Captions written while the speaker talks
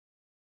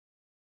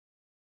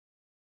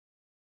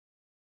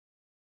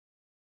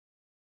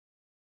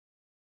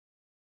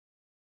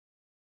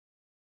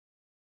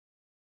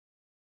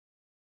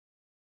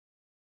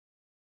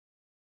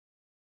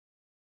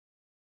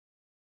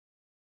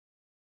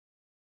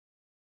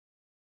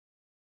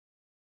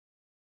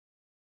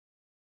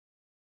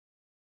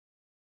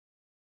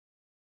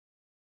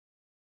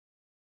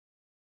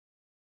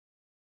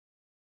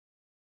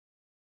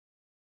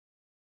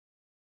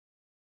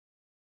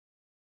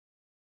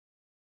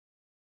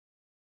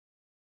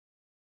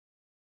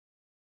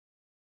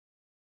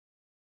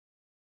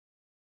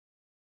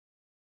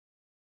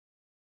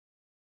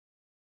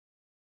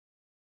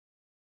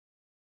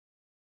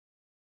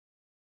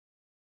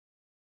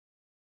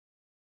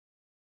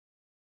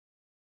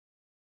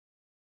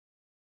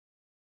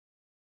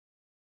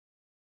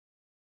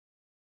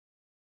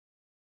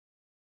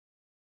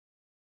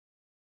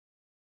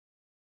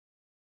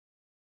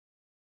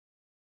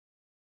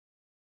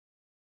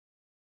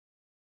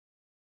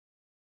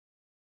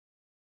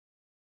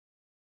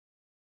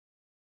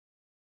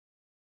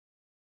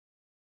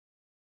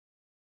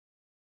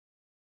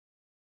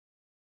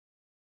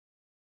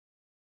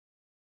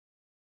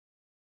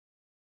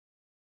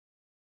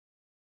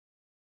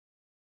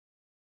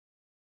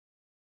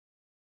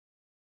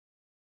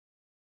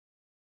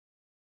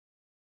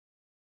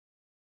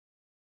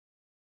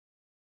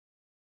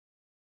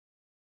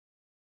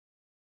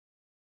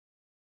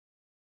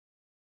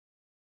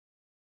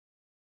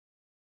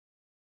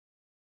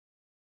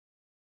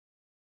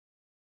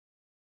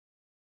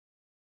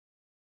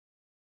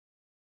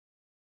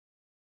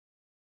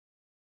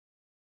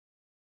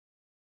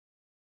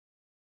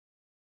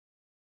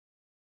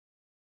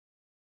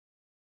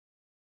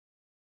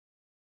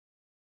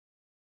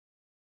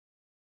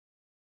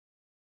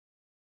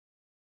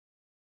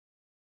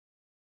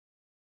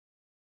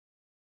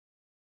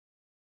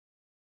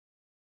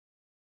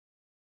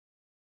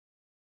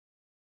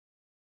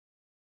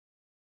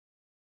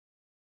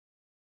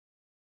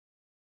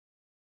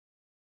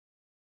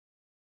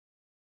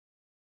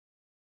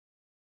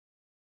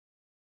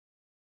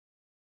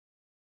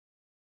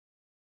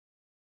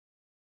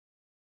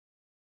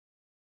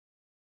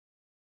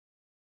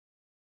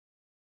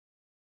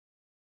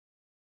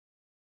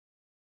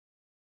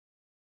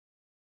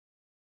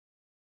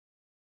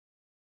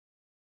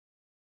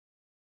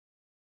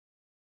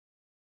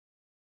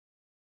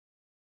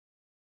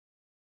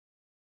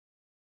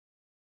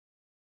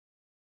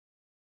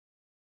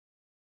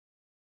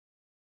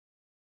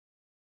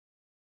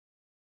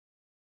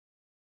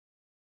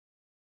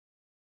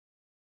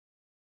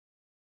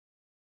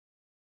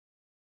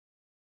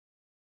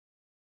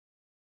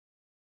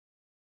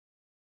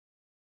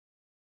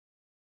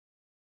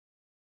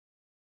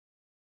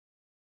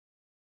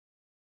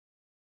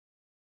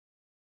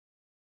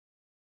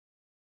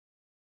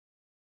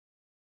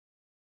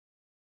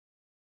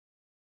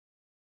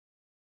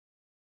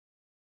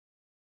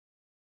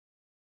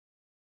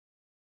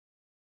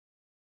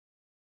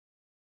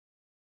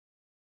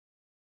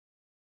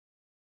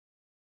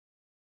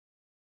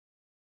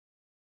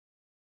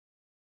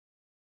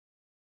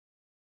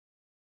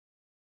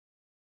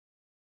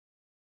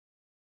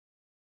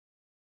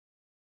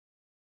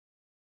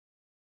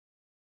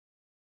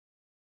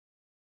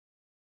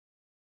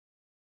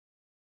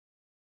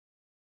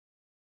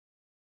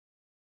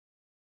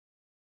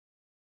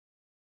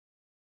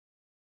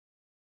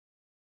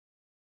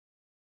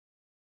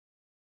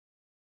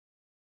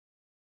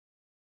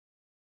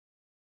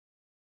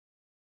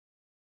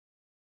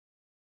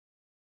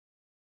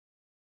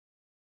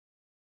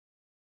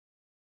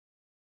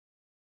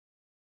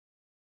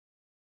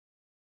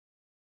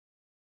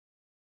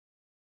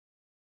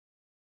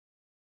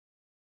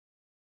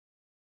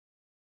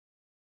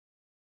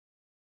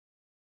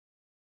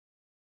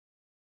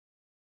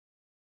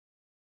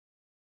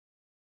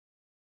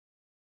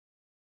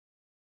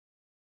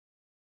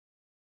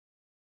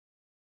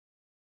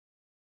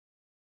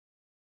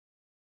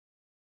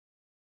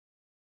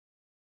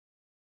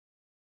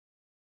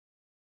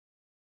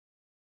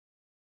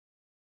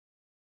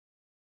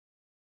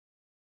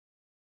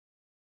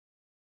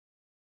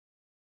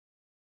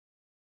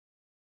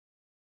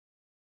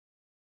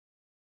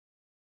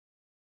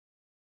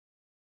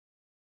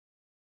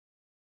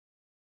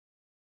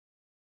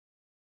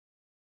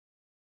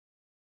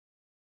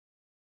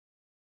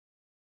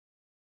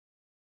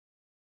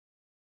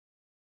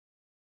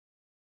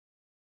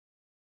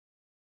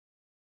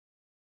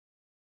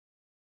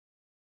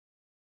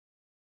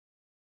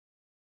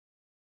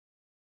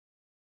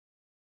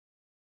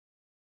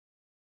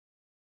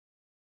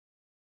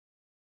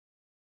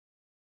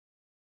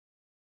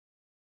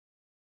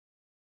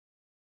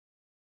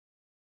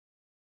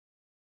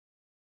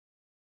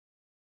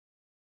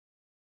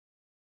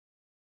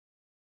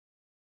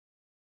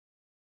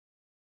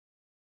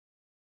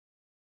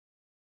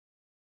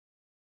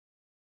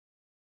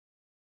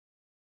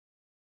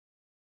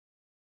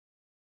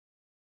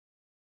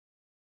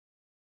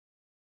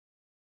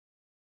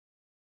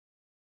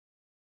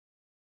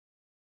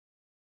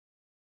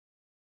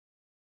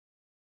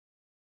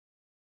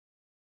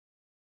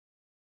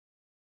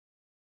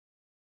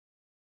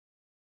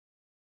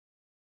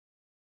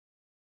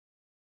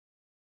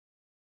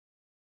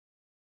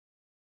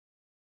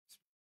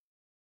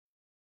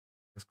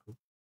That's cool.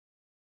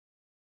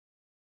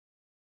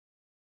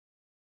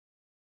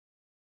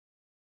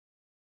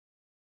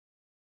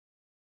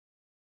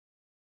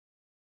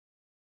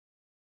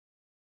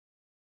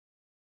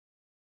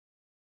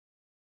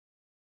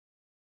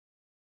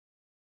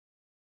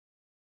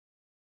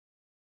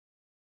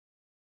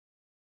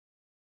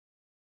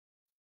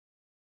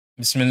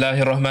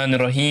 Bismillahir Rahmanir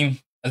Rahim.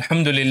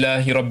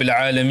 Alhamdulillahi Rabbil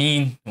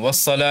Alameen.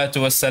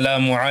 Wassalatu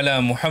wassalamu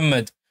ala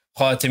Muhammad,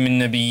 Khatimin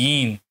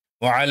Nabiyyin,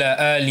 wa ala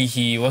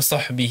alihi wa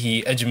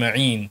sahbihi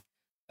ajma'een.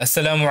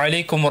 Assalamu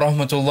alaikum wa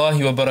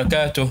rahmatullahi wa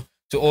barakatuh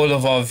to all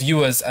of our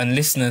viewers and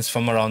listeners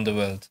from around the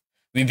world.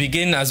 We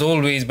begin as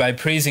always by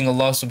praising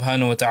Allah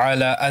subhanahu wa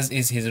ta'ala as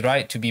is his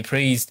right to be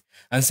praised,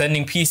 and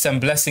sending peace and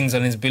blessings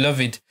on his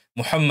beloved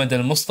Muhammad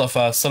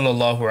al-Mustafa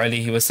sallallahu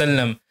alayhi wa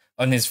sallam,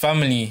 on his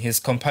family, his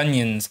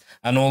companions,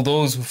 and all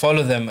those who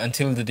follow them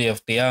until the day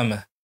of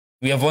Qiyamah.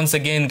 We have once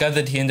again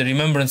gathered here in the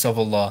remembrance of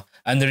Allah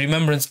and the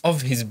remembrance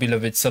of his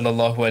beloved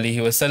sallallahu alaihi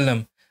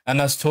wasallam. And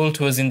as told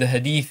to us in the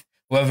hadith,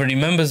 whoever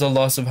remembers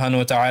Allah subhanahu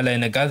wa ta'ala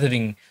in a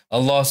gathering,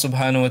 Allah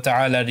subhanahu wa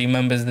ta'ala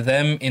remembers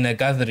them in a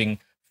gathering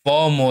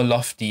far more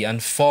lofty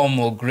and far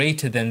more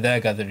greater than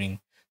their gathering.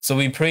 So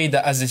we pray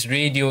that as this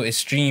radio is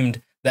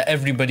streamed, that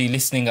everybody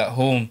listening at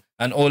home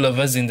and all of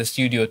us in the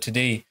studio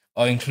today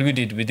are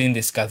included within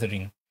this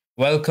gathering.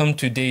 Welcome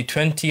to day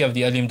 20 of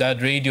the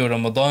Al-Imdaad Radio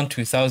Ramadan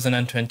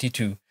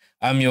 2022.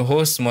 I'm your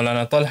host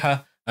Maulana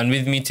Talha, and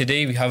with me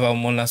today we have our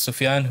Maulana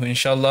Sufyaan, who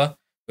inshallah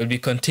will be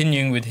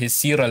continuing with his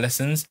Seerah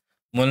lessons.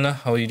 Maulana,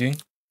 how are you doing?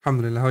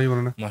 Alhamdulillah, how are you,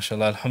 Maulana?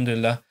 MashaAllah,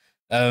 Alhamdulillah.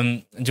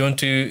 Do you want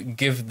to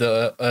give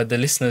the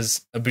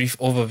listeners a brief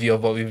overview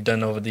of what we've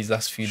done over these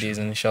last few days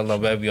and inshallah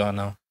where we are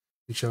now?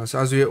 Inshallah. So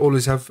as we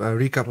always have a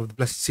recap of the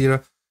blessed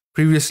Seerah,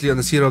 previously on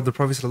the Seerah of the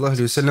Prophet sallallahu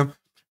alaihi wasallam,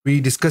 we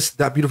discussed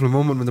that beautiful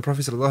moment when the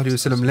Prophet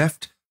ﷺ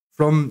left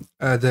from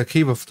the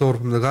cave of Thor,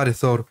 from the Ghar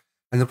Thor,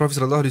 and the Prophet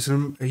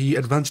ﷺ, he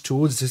advanced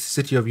towards the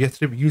city of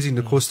Yathrib using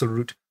the coastal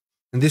route.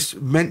 And this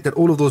meant that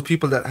all of those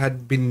people that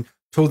had been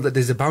told that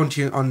there's a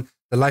bounty on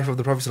the life of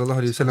the Prophet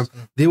ﷺ,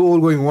 they were all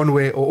going one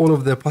way, or all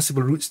of the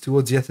possible routes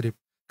towards Yathrib,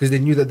 because they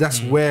knew that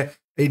that's where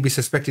it'd be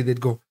suspected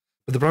they'd go.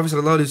 But the Prophet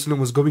ﷺ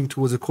was going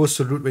towards a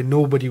coastal route where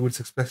nobody would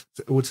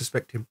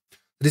suspect him.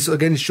 This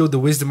again showed the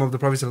wisdom of the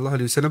Prophet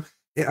ﷺ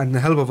and the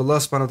help of Allah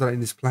subhanahu wa ta'ala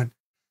in this plan.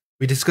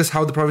 We discussed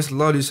how the Prophet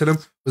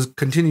ﷺ was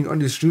continuing on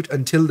this route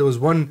until there was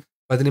one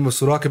by the name of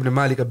Suraq ibn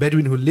Malik, a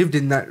Bedouin who lived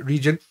in that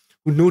region,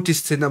 who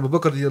noticed Sayyidina Abu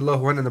Bakr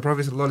radiallahu anhu and the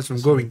Prophet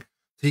ﷺ going.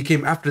 So he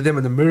came after them,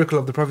 and the miracle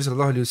of the Prophet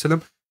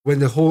ﷺ, when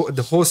the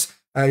horse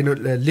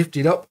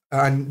lifted up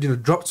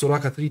and dropped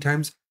Suraq 3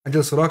 times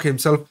until Suraq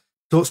himself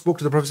spoke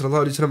to the Prophet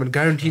ﷺ and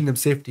guaranteed them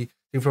safety.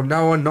 And from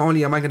now on, not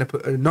only am I going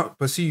to not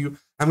pursue you,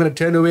 I'm going to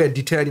turn away and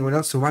deter anyone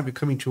else who might be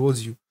coming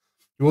towards you.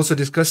 We also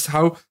discussed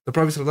how the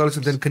Prophet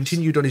ﷺ then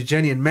continued on his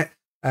journey and met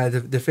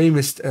the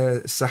famous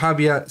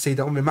Sahabiya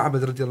Sayyidah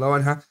Ma'bad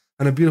radiallahu anha,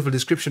 and a beautiful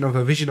description of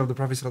a vision of the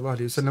Prophet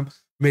ﷺ.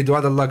 May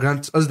dua Allah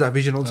grant us that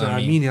vision also.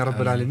 Ameen ya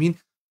Rabbil Alameen.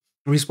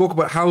 We spoke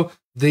about how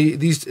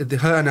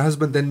her and her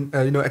husband then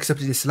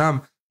accepted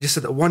Islam just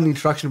at one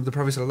interaction with the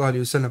Prophet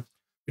ﷺ.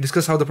 We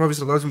discussed how the Prophet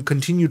ﷺ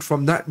continued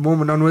from that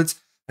moment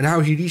onwards, and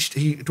how he reached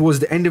towards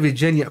the end of his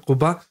journey at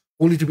Quba,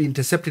 only to be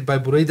intercepted by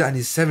Buraidah and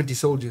his 70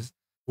 soldiers.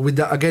 With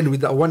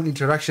that one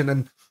interaction,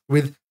 and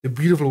with the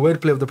beautiful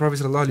wordplay of the Prophet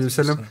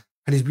ﷺ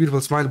and his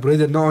beautiful smile,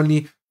 Buraidah not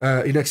only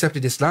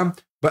accepted Islam,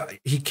 but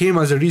he came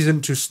as a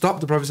reason to stop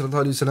the Prophet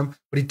ﷺ.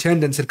 But he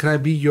turned and said, "Can I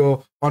be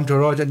your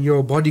entourage and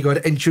your bodyguard,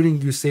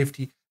 ensuring you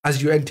safety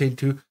as you enter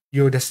into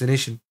your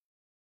destination?"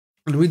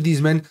 And with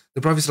these men,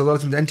 the Prophet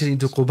ﷺ entered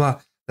into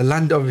Quba, the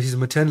land of his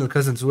maternal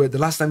cousins. Where the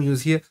last time he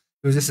was here,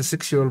 he was just a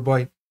 6-year-old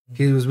boy.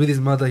 He was with his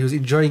mother. He was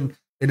enjoying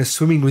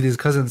swimming with his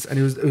cousins, and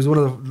it was one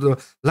of the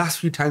last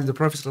few times the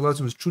Prophet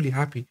ﷺ was truly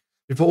happy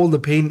before all the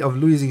pain of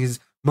losing his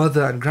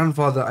mother and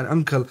grandfather and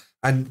uncle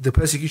and the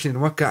persecution in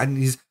Makkah, and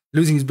he's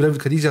losing his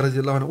beloved Khadija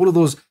radiallahu anha, all of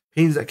those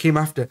pains that came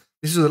after.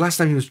 This was the last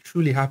time he was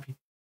truly happy.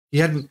 He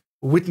hadn't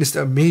witnessed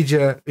a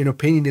major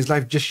pain in his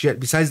life just yet,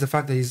 besides the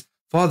fact that his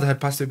father had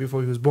passed away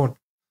before he was born.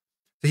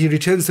 So he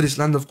returns to this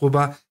land of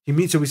Quba. He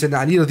meets with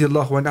Sayyidina Ali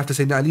radiallahu anhu. After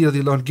Sayyidina Ali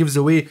radiallahu anhu gives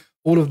away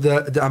all of the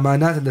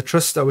amanat and the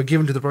trusts that were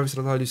given to the Prophet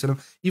sallallahu alaihi wasallam,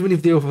 even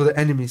if they were for the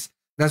enemies.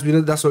 And as we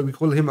know, that's why we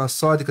call him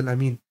as-Sadiq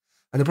al-Amin.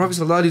 And the Prophet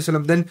sallallahu alaihi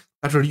wasallam then,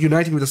 after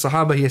reuniting with the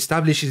Sahaba, he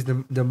establishes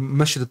the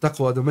Masjid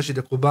al-Taqwa, the Masjid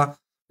al-Quba.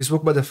 We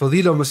spoke about the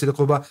fadila of Masjid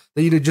al-Quba,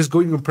 that just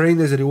going and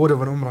praying as a reward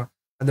of an Umrah.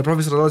 And the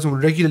Prophet sallallahu alaihi wasallam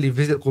would regularly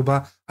visit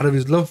Quba out of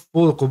his love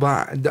for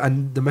Quba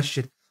and the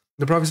Masjid.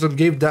 The Prophet ﷺ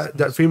gave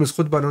that famous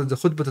khutbah known as the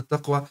khutbah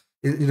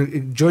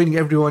al-Taqwa, joining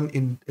everyone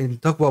in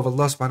taqwa of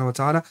Allah subhanahu wa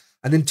ta'ala.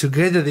 And then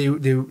together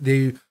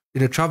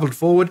they traveled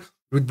forward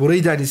with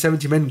Buraidah and his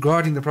 70 men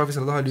guarding the Prophet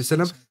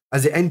ﷺ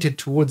as they entered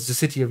towards the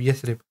city of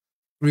Yathrib.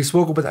 We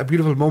spoke about that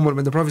beautiful moment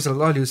when the Prophet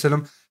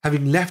ﷺ,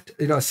 having left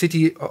a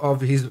city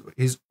of his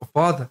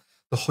father,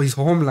 his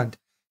homeland,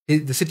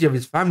 the city of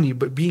his family,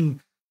 but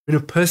being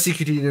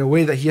persecuted in a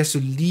way that he has to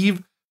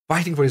leave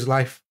fighting for his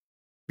life,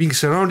 being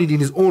surrounded in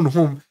his own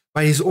home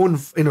by his own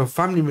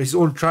family, his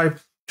own tribe,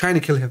 trying to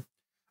kill him.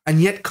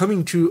 and yet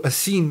coming to a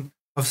scene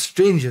of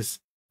strangers,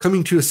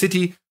 coming to a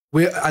city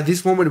where at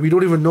this moment we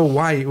don't even know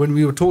why. When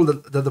we were told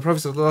that the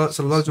Prophet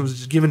ﷺ was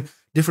just given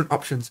different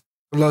options,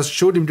 Allah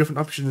showed him different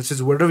options and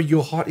says, wherever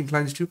your heart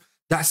inclines to,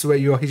 that's where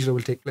your hijrah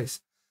will take place.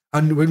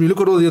 And when we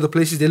look at all the other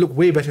places, they look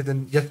way better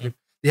than Yathrib.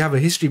 They have a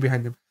history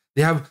behind them.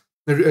 They have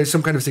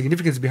some kind of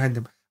significance behind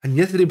them. And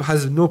Yathrib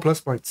has no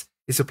plus points.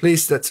 It's a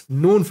place that's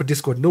known for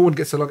discord. No one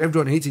gets along.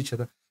 Everyone hates each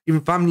other.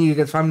 Even family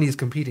against family is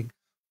competing.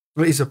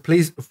 It's a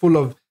place full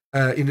of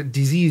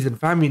disease and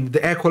famine.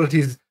 The air quality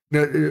is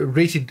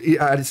rated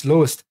at its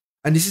lowest.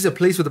 And this is a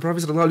place where the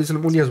Prophet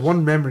ﷺ only has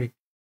one memory.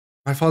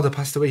 My father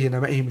passed away and I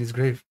met him in his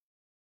grave.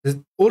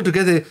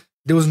 Altogether,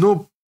 there was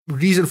no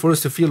reason for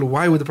us to feel,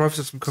 why would the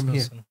Prophet ﷺ come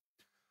here?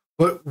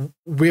 But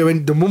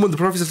when the moment the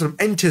Prophet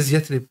ﷺ enters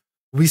Yathrib,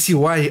 we see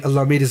why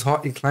Allah made his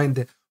heart incline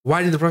there.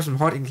 Why did the Prophet's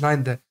heart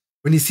incline there?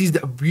 When he sees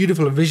that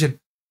beautiful vision,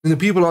 and the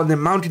people on the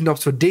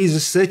mountaintops for days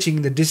just searching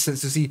in the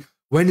distance to see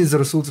when is the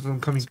Rasul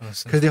coming,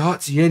 because their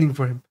heart's yearning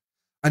for him.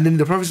 And then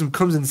the Prophet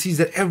comes and sees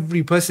that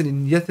every person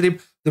in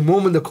Yathrib, the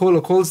moment the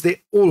caller calls,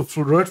 they all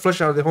flush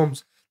out of their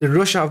homes. They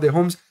rush out of their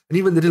homes, and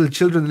even the little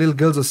children, the little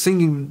girls are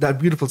singing that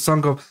beautiful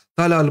song of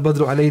Tala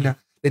al-Badru alayna.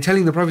 They're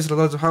telling the Prophet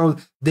how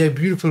their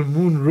beautiful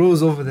moon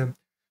rose over them,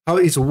 how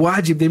it's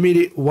wajib, they made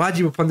it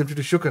wajib upon them to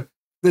do shukr.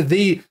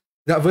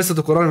 That verse of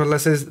the Quran, Allah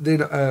says,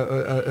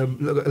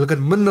 look at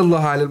manna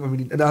Allah ala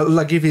al-mu'minin, and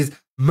Allah gave his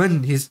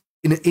man, his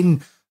ingratable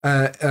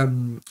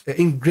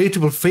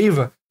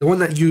favor, the one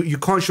that you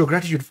can't show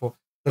gratitude for.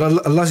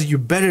 That Allah says, you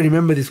better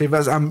remember this favor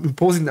as I'm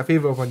imposing that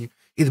favor upon you.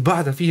 إِذْ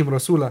بَعْثَ فِيهِمْ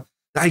رَسُولًا,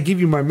 that I give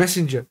you my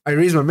messenger, I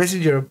raise my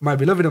messenger, my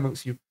beloved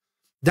amongst you.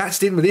 That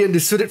statement, they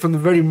understood it from the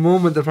very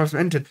moment the Prophet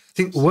entered.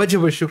 Think,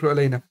 wajib al-shukr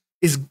alayna,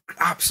 is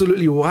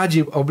absolutely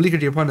wajib,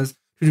 obligatory upon us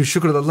to do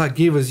shukr that Allah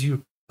gave us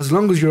you. As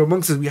long as you're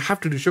amongst us, we have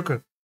to do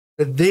shukr.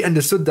 That they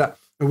understood that,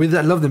 and with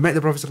that love, they met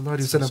the Prophet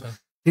ﷺ.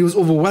 He was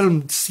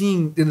overwhelmed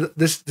seeing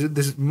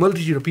this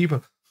multitude of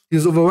people. He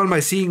was overwhelmed by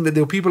seeing that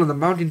there were people on the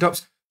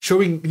mountaintops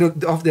showing,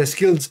 off their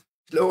skills,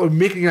 or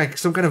making like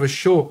some kind of a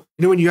show.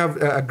 When you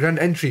have a grand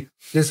entry,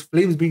 there's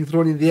flames being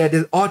thrown in the air.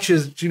 There's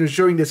archers,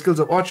 showing their skills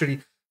of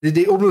archery.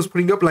 They almost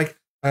putting up like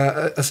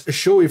a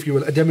show, if you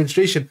will, a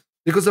demonstration,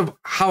 because of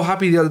how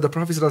happy they are that the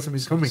Prophet ﷺ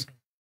is coming.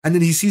 And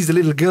then he sees the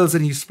little girls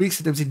and he speaks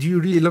to them, saying, do you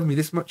really love me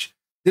this much?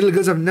 The little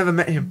girls have never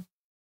met him.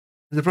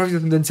 And the Prophet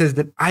then says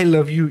that I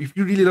love you. If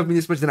you really love me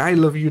this much, then I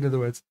love you, in other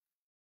words.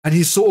 And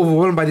he's so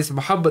overwhelmed by this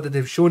mahabbat that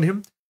they've shown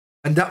him.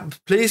 And that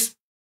place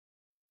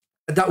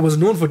that was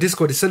known for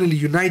discord is suddenly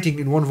uniting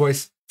in one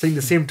voice, saying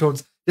the same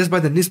tones. Just by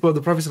the nisbah of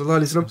the Prophet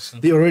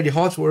ﷺ,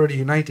 hearts were already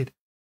united.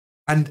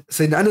 And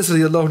Sayyidina Anas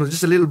radiallahu anhu,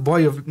 just a little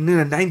boy of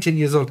 9-10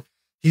 years old,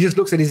 he just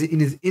looks at in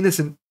his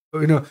innocent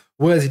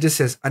words, he just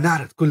says,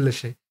 Anarat kulla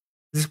shay.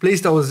 This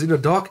place that was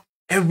dark,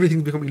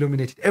 everything's become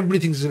illuminated.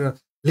 Everything's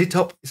lit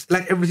up. It's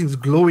like everything's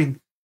glowing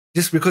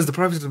just because the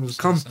Prophet was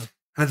come.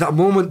 And at that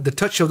moment, the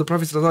touch of the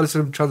Prophet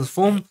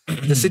transformed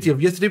the city of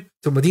Yathrib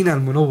to Madinah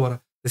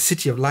Al-Munawwarah, the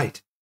city of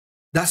light.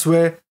 That's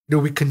where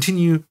we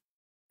continue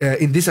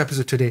in this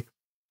episode today,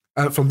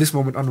 from this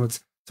moment onwards.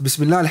 So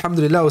Bismillah,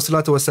 Alhamdulillah, wa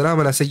salatu wa salam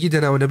ala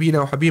Sayyidina wa Nabina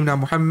wa Habibna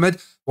Muhammad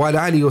wa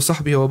ala alihi wa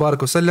sahbihi wa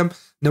barak wa sallam.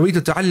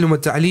 Nawaitu ta'allum wa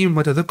ta'aleem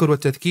wa tadhakkur wa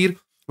tadhkir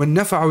wa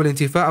nafa'a wa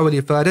intifa'a wa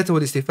ifadata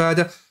wa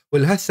istifada wa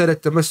al-hathar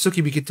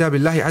at-tamassuki bi kitab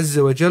Allah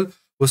azza wa jal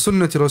wa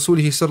sunnati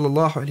rasulih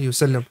sallallahu alayhi wa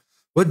sallam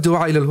wa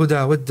ad-du'a ila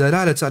al-huda wa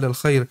ad-dalalata ala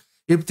al-khayr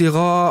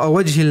ibtigha'a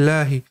wajhi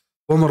Allah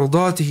wa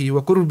mardatihi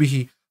wa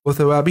qurbihi wa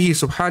thawabihi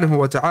subhanahu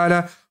wa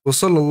ta'ala wa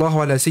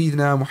sallallahu ala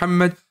Sayyidina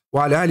Muhammad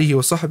wa ala alihi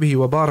wa sahbihi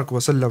wa barak wa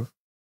sallam.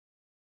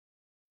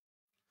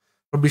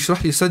 رب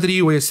اشرح لي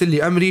صدري ويسر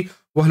لي أمري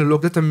واحلل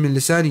عقدة من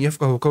لساني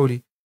يفقهوا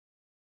قولي.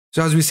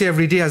 So as we say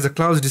every day, as the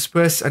clouds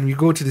disperse and we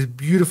go to this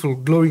beautiful,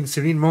 glowing,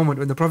 serene moment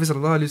when the Prophet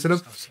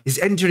ﷺ is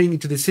entering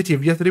into the city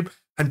of Yathrib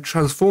and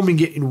transforming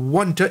it in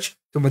one touch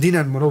to Madinah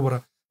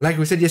Al-Munawwarah. Like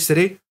we said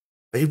yesterday,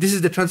 if this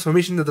is the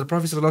transformation that the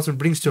Prophet ﷺ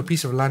brings to a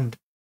piece of land,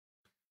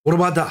 what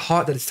about that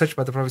heart that is touched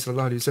by the Prophet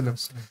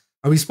ﷺ?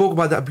 And we spoke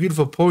about that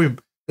beautiful poem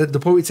that the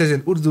poet says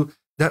in Urdu,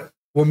 that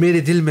wo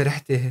mere dil mein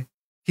rehte hai.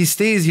 He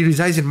stays, he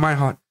resides in my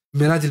heart.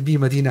 Miradil bi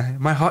Madinah hai.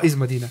 My heart is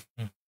Madinah.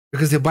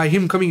 Because by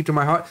him coming into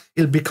my heart,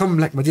 it'll become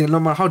like Madinah.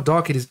 No matter how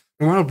dark it is,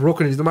 no matter how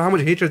broken it is, no matter how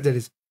much hatred there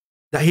is,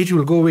 that hatred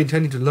will go away and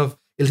turn into love.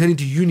 It'll turn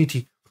into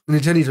unity and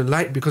it'll turn into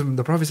light because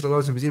the Prophet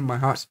ﷺ is in my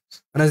heart.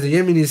 And as the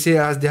Yemenis say,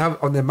 as they have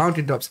on their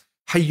mountaintops,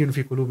 Hayyun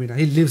fi qulubina.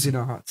 He lives in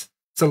our hearts.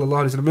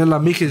 Sallallahu alayhi wa sallam. May Allah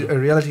make it a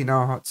reality in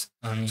our hearts.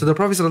 So the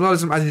Prophet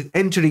ﷺ, as he's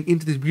entering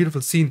into this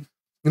beautiful scene,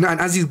 and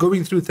as he's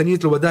going through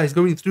Thaniyatul Wada, he's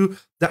going through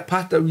that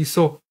path that we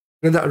saw,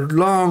 that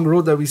long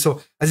road that we saw,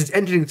 as he's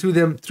entering through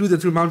them, through the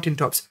two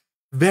mountaintops,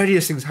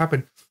 various things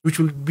happen, which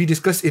will be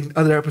discussed in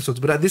other episodes.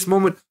 But at this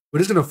moment, we're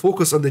just going to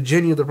focus on the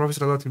journey of the Prophet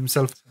ﷺ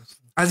himself.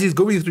 As he's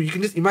going through, you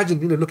can just imagine,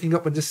 looking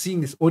up and just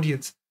seeing this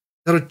audience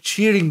that are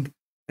cheering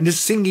and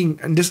just singing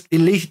and just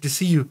elated to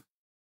see you.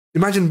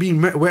 Imagine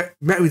being met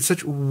with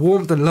such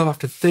warmth and love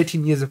after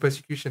 13 years of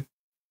persecution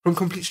from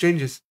complete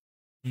strangers.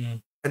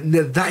 And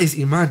that is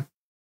Iman.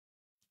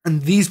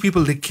 And these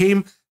people, they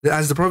came that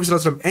as the Prophet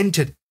ﷺ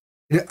entered,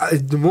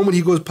 the moment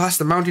he goes past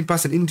the mountain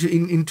pass and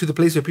into the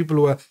place where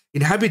people were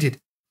inhabited,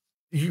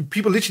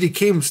 people literally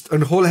came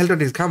and held on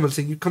his camel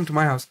saying, "You come to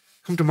my house,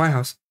 come to my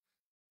house."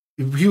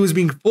 He was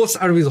being forced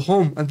out of his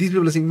home, and these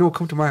people are saying, "No,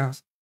 come to my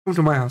house, come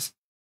to my house."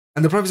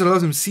 And the Prophet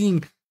ﷺ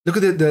seeing, look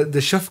at the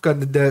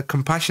shafqa, the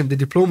compassion, the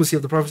diplomacy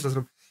of the Prophet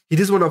ﷺ. He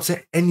doesn't want to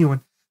upset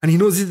anyone, and he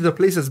knows this is the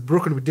place that's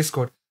broken with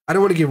discord. I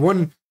don't want to give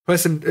one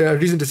person a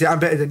reason to say I'm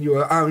better than you,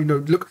 or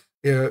look,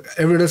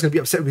 everyone else gonna be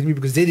upset with me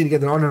because they didn't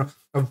get the honor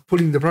of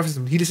pulling the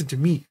Prophet. He listened to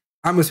me.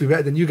 I must be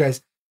better than you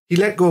guys. He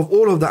let go of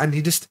all of that, and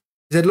he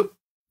said, "Look,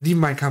 leave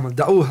my camel.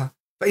 Da'uha,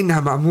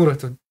 فإنها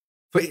مأمورة."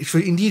 For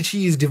indeed,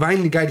 she is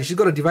divinely guided. She's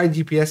got a divine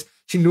GPS.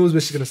 She knows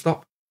where she's going to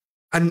stop.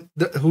 And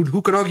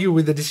who can argue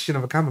with the decision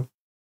of a camel?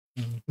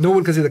 Mm-hmm. No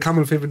one can say the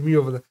camel favored me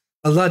over the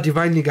Allah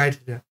divinely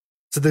guided her.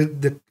 So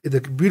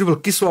the beautiful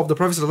kiswa of the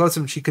Prophet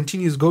ﷺ, she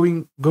continues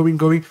going.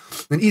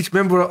 And each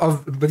member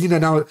of Medina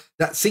now,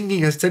 that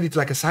singing has turned into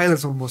like a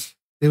silence almost.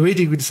 They're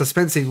waiting with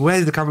suspense, saying, where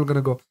is the camel going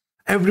to go?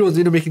 Everyone's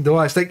making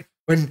dua. It's like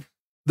when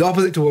the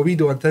opposite to what we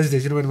do on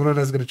Thursdays, when Maulana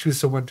is going to choose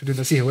someone to do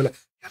nasihah, we're like,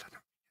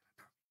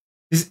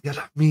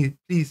 Yalla, me,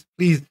 please.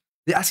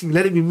 They're asking,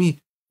 let it be me.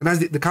 And as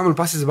the camel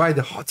passes by,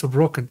 their hearts are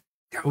broken.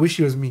 I wish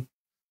it was me.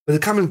 But the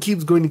camel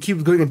keeps going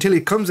until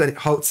it comes and it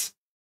halts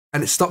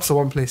and it stops at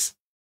one place.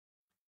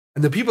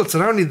 And the people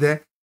surrounded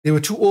there, they were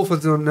two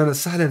orphans known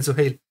as Sahla and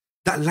Suhail.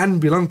 That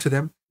land belonged to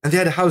them, and they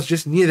had a house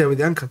just near there with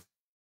the uncle.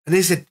 And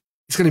they said,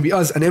 it's going to be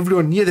us. And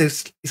everyone near there,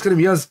 it's going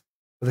to be us.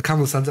 But the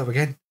camel stands up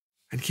again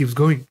and keeps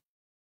going.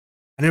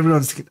 And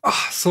everyone's thinking,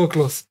 so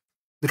close.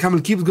 The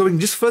camel keeps going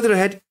just further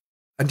ahead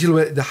until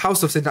the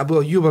house of Sayyidina Abu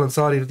Ayyub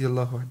al-Ansari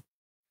radiallahu anhu.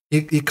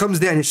 He comes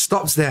there and it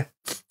stops there.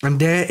 And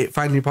there it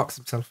finally parks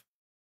himself.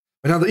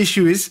 But now the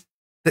issue is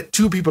that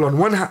two people, on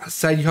one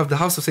side you have the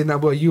house of Sayyidina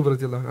Abu Ayyub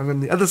radiallahu anhu, and on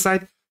the other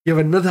side you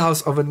have another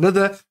house of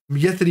another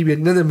Yathribi,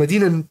 another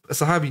Madinah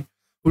Sahabi,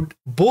 who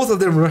both of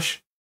them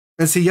rush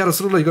and say, Ya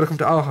Rasulullah, you got to come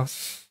to our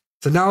house.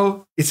 So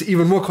now it's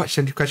even more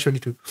question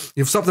 22.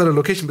 You've stopped at a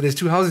location, but there's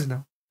two houses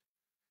now.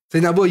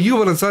 Sayyidina Abu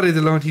Ayyub al-Ansari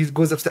radiallahu anhu, he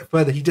goes a step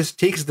further. He just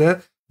takes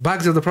the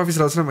bags of the Prophet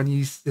ﷺ and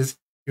he says,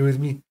 you're with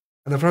me.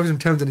 And the Prophet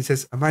turns and he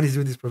says, a man is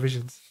with his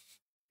provisions.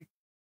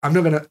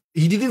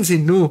 He didn't say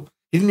no.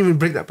 He didn't even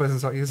break that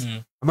person's heart. He goes,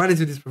 a man is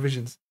with his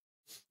provisions.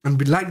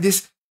 And like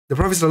this, the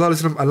Prophet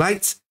ﷺ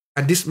alights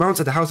and dismounts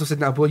at the house of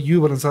Sayyidina Abu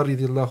Ayyub al-Ansari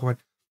radiallahu anhu.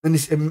 And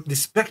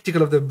this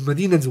spectacle of the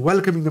Madinans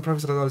welcoming the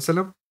Prophet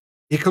ﷺ,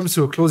 it comes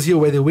to a close here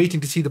where they're waiting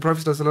to see the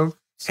Prophet ﷺ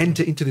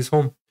enter into this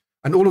home.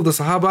 And all of the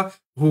Sahaba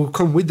who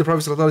come with the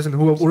Prophet ﷺ,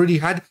 who have already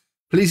had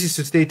places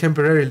to stay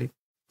temporarily.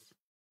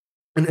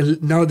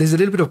 And now there's a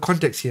little bit of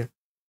context here.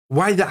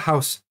 Why that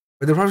house?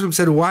 When the Prophet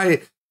said,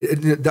 why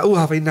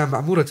da'uha fa innaha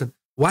ma'muratan?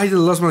 Why did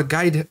Allah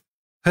guide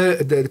her,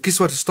 the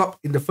kiswa, to stop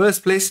in the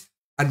first place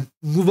and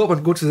move up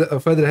and go to the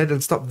further ahead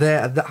and stop there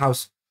at that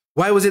house?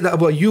 Why was it that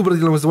Abu Ayyub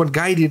was the one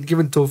guided and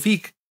given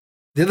tawfiq?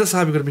 The other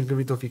Sahabi could have been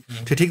given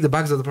tawfiq to take the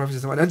bags of the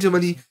Prophet. And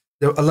ultimately,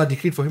 Allah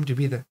decreed for him to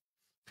be there.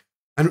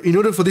 And in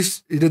order for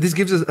this, this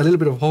gives us a little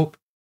bit of hope.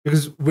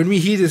 Because when we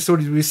hear this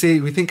story, we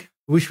think,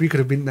 wish we could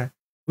have been there.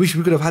 Wish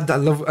we could have had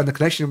that love and the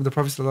connection with the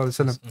Prophet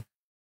ﷺ.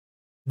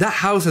 That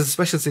house has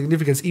special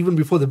significance even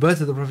before the birth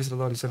of the Prophet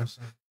ﷺ.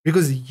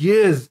 Because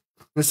years,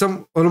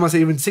 some ulama say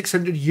even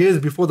 600 years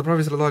before the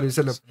Prophet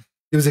ﷺ,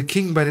 there was a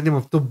king by the name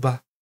of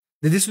Tubba.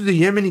 This was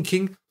the Yemeni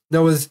king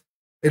that was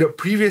in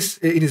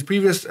his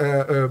previous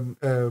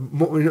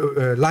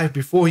life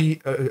before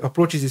he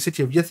approaches the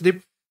city of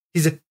Yathrib.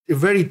 He's a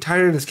very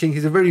tyrannous king.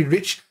 He's a very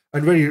rich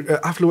and very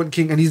affluent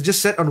king, and he's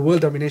just set on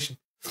world domination.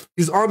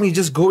 His army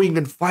just going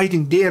and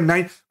fighting day and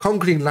night,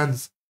 conquering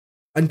lands,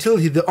 until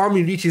the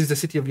army reaches the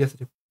city of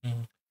Yathrib.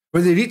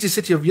 When they reach the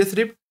city of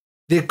Yathrib,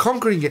 they're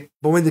conquering it.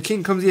 But when the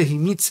king comes here, he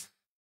meets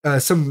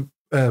some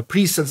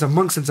priests and some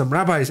monks and some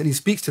rabbis, and he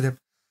speaks to them.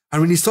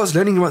 And when he starts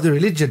learning about the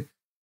religion,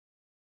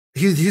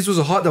 his was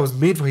a heart that was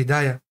made for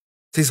Hidayah.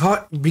 So his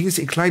heart begins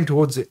to incline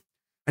towards it.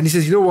 And he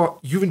says, you know what?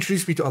 You've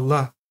introduced me to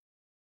Allah.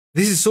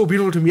 This is so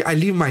beautiful to me. I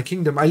leave my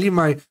kingdom. I leave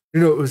my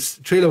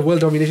trail of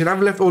world domination.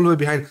 I've left all the way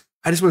behind.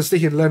 I just want to stay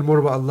here and learn more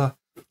about Allah.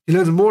 He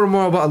learns more and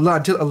more about Allah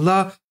until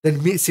Allah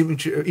then meets him,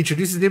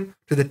 introduces him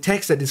to the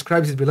text that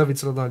describes his beloved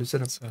sallallahu alaihi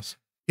wasallam.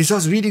 He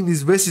starts reading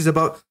these verses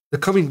about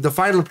the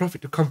final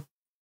prophet to come.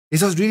 He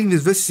starts reading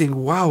these verses saying,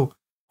 wow,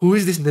 who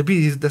is this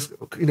Nabi that's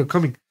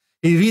coming?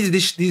 He reads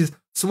these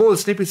small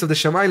snippets of the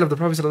Shama'il of the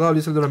Prophet sallallahu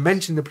alaihi wasallam that are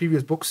mentioned in the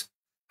previous books,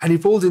 and he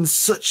falls in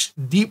such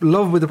deep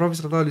love with the Prophet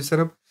sallallahu alaihi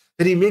wasallam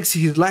that he makes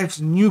his life's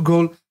new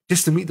goal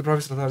just to meet the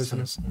Prophet sallallahu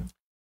alaihi wasallam.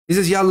 He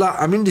says, Ya Allah,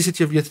 I'm in the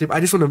city of Yathrib. I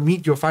just want to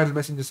meet your final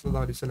messenger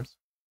sallallahu alaihi wasallam.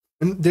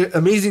 And the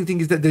amazing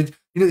thing is that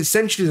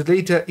centuries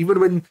later, even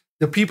when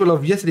the people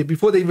of Yathrib,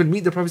 before they even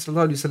meet the Prophet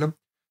sallallahu alaihi wasallam,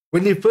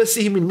 when they first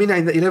see him in Mina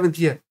in the 11th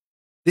year,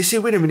 they say,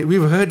 wait a minute,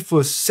 we've heard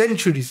for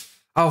centuries,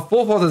 our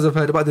forefathers have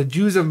heard about the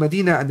Jews of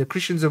Medina and the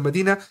Christians of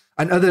Medina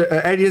and other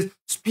areas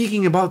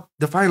speaking about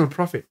the final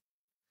prophet.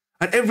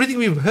 And everything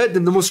we've heard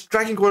them, the most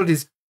striking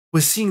qualities,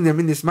 we're seeing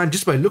them in this man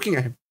just by looking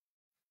at him.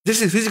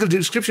 Just his physical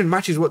description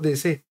matches what they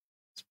say.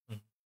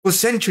 for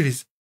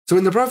centuries. So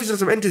when the Prophet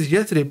enters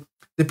Yathrib,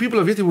 the people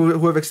of Yathrib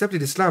who have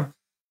accepted Islam,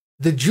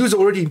 the Jews are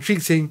already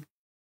intrigued, saying,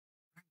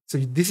 so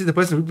this is the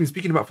person we've been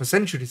speaking about for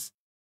centuries.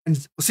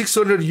 And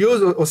 600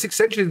 years or 6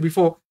 centuries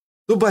before,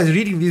 Tuba is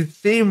reading these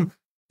same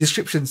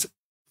descriptions.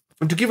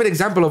 And to give an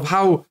example of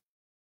how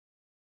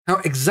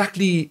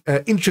exactly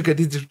intricate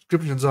these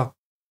descriptions are,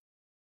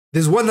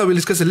 there's one that we'll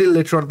discuss a little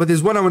later on, but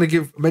there's one I want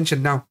to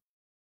mention now.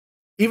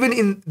 Even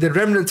in the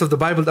remnants of the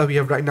Bible that we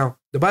have right now,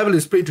 the Bible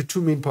is split into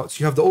 2 main parts.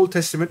 You have the Old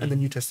Testament and the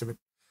New Testament.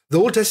 The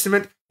Old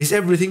Testament is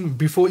everything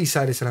before Isa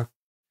alayhi salam.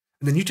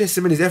 And the New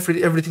Testament is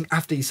everything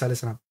after Isa alayhi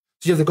salam.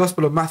 So you have the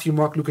Gospel of Matthew,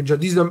 Mark, Luke, and John.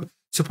 These are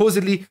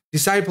supposedly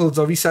disciples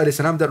of Isa alayhi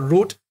salam that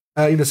wrote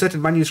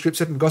certain manuscripts,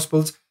 certain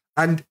Gospels,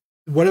 and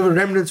whatever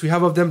remnants we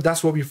have of them,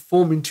 that's what we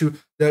form into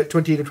the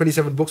 28 or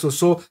 27 books or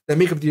so that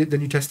make up the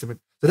New Testament.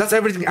 So that's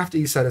everything after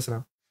Isa alayhi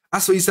salam.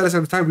 As for Isa alayhi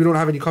salam's time, we don't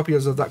have any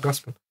copies of that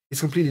Gospel.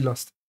 It's completely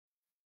lost.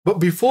 But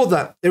before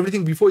that,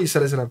 everything before Isa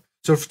alayhi salam.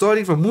 So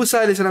starting from Musa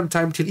alayhi salam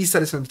time till Isa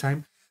alayhi salam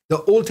time,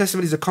 the Old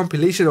Testament is a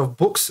compilation of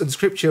books and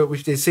scripture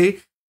which they say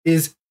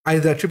is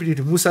either attributed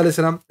to Musa alayhi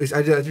salam, is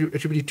either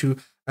attributed to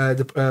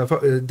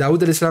Dawood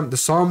alayhi salam, the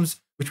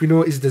Psalms, which we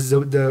know is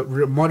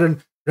the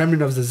modern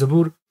remnant of the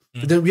Zabur.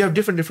 Then we have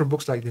different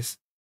books like this.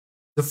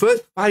 The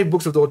first 5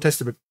 books of the Old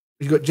Testament,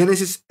 we've got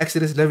Genesis,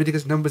 Exodus,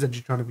 Leviticus, Numbers, and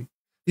Deuteronomy.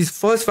 These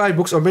first 5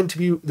 books are meant to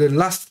be the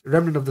last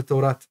remnant of the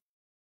Torah.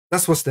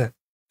 That's what's there.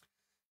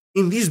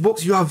 In these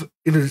books, you have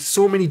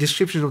so many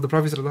descriptions of the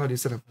Prophet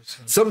ﷺ.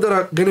 Some that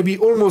are going to be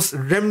almost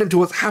remnant to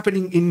what's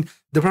happening in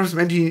the Prophet's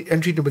entry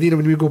into Madinah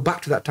when we go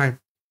back to that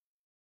time.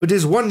 But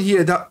there's one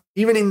here that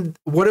even in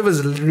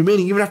whatever's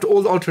remaining, even after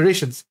all the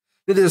alterations,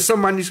 there's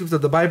some manuscripts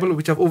of the Bible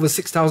which have over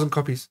 6,000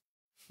 copies.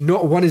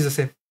 Not one is the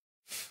same.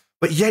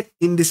 But yet,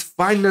 in this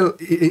final,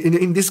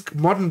 in this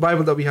modern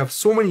Bible that we have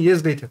so many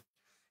years later,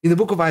 in the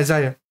book of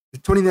Isaiah, the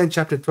 29th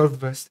chapter, 12th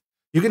verse,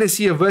 you're going to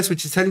see a verse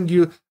which is telling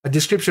you a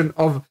description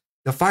of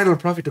the final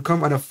prophet to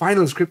come and a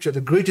final scripture,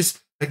 the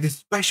greatest, like this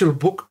special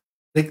book,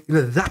 like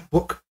that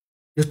book.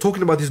 You're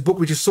talking about this book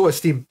which is so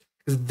esteemed,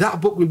 because that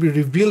book will be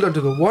revealed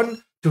unto the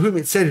one to whom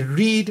it said,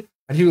 read,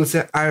 and he will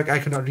say, I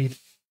cannot read.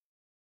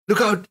 Look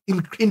how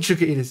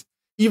intricate it is.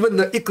 Even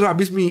the Iqra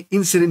Bismi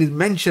incident is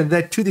mentioned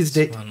there to this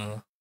day,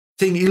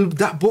 saying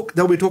that book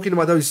that we're talking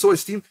about that is so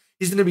esteemed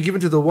is going to be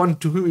given to the one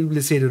to whom he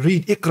will say,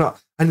 read, Iqra,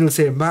 and he will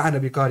say, Ma ana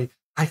bikari,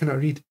 I cannot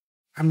read.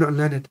 I'm not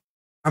learned.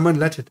 I'm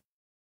unlettered.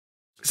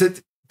 So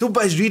Tuba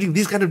is reading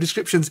these kind of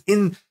descriptions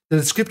in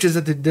the scriptures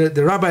that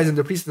the rabbis and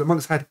the priests and the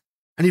monks had,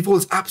 and he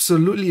falls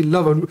absolutely in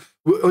love. And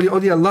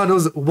only Allah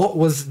knows what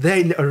was there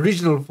in the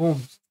original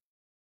forms.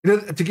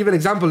 To give an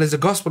example, there's a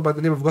gospel by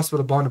the name of Gospel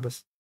of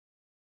Barnabas.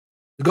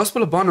 The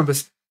Gospel of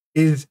Barnabas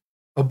is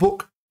a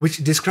book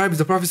which describes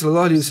the Prophet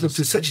ﷺ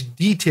to such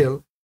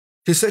detail,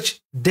 to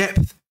such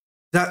depth,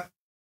 that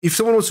if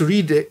someone was to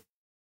read it,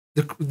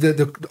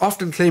 the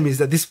often claim is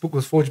that this book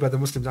was forged by the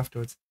Muslims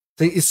afterwards.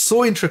 Saying it's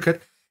so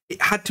intricate,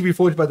 it had to be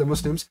forged by the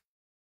Muslims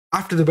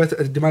after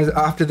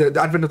after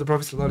the advent of the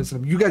Prophet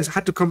ﷺ. You guys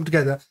had to come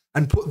together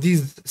and put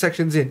these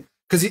sections in,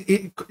 because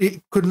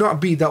it could not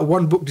be that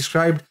one book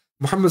described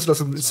Muhammad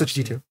ﷺ in such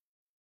detail.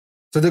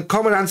 So the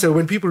common answer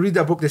when people read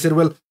that book, they said,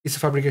 well, it's a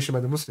fabrication by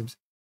the Muslims.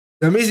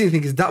 The amazing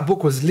thing is that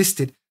book was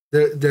listed.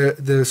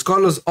 The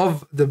scholars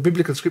of the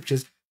biblical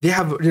scriptures, they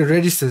have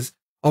registers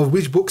of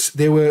which books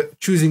they were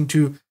choosing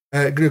to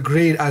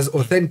grade as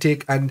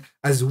authentic and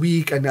as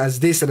weak and as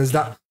this and as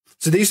that.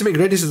 So they used to make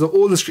registers of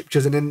all the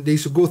scriptures, and then they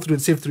used to go through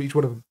and sift through each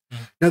one of them.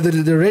 Now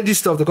the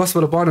register of the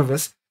Gospel of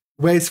Barnabas,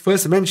 where it's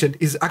first mentioned,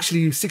 is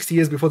actually 60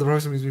 years before the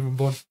Prophet was even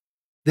born.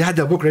 They had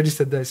that book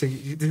registered there, saying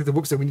these are the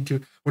books that we need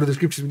to, one of the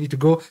scriptures we need to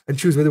go and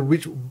choose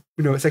which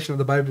section of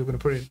the Bible we're going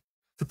to put in.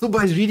 So Tuba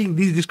is reading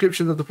these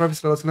descriptions of the Prophet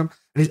ﷺ, and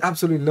he's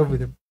absolutely in love with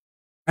him.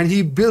 And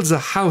he builds a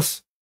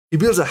house. He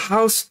builds a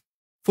house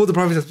for the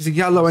Prophet. He's saying,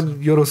 Ya Allah,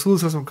 when your Rasul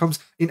ﷺ comes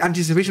in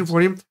anticipation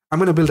for him, I'm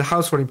going to build a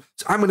house for him.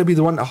 So I'm going to be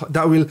the one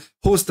that will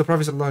host the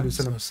Prophet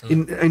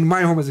ﷺ in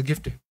my home as a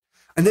gift to him.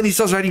 And then he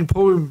starts writing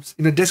poems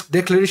in a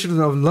declaration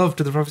of love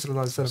to the Prophet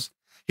ﷺ.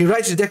 He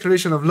writes his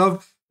declaration of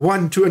love,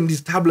 1, 2, and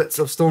these tablets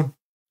of stone,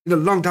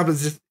 long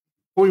tablets, just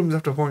poems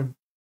after poem.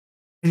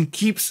 And he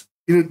keeps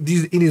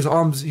these in his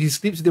arms. He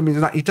sleeps with them in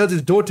his night. He tells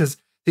his daughters,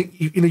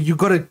 you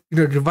got to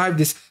revive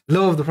this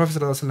love of the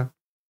Prophet ﷺ.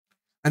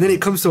 And then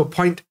it comes to a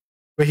point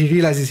where he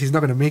realizes he's not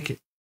going to make it.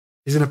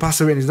 He's going to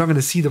pass away and he's not going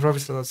to see the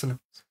Prophet ﷺ.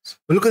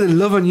 But look at the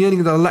love and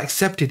yearning that Allah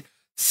accepted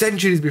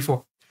centuries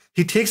before.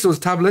 He takes those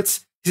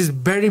tablets, he says,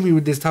 bury me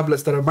with these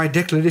tablets that are my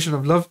declaration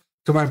of love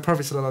to my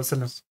Prophet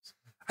ﷺ.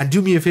 And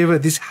do me a favor,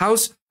 this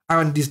house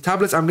and these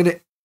tablets, I'm going to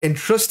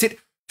entrust it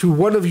to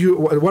one of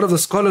the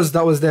scholars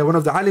that was there, one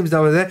of the alims that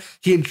was there.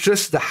 He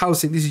entrusts the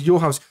house, and this is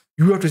your house.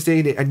 You have to stay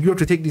in it, and you have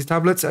to take these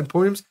tablets and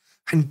poems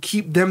and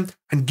keep them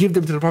and give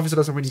them to the Prophet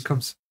ﷺ when he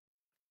comes.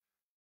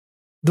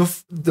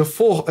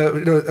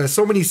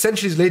 So many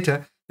centuries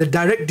later, the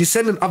direct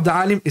descendant of the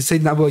alim is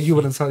Sayyidina Abu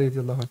Ayyub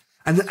al-Ansari,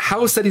 and the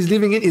house that he's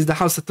living in is the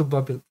house that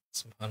Tuba built.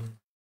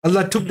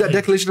 Allah took that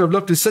declaration of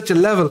love to such a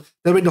level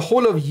that when the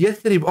whole of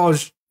Yathrib,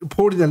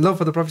 poured in their love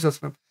for the Prophet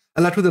ﷺ.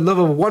 Allah took the love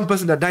of one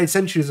person that died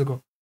centuries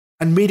ago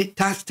and made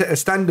it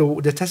stand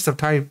the test of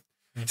time,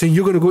 saying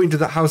you're going to go into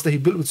that house that he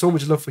built with so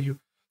much love for you.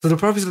 So the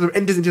Prophet ﷺ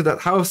enters into that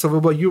house of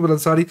Abu Ayyub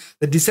al-Ansari,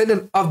 the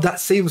descendant of that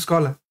same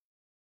scholar,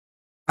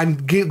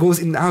 and goes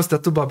in the house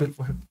that Tuba built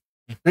for him.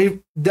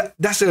 Now,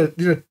 that's a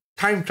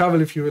time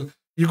travel, if you will.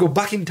 You go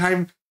back in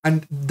time,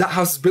 and that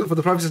house is built for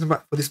the Prophet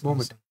ﷺ for this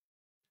moment.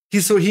 He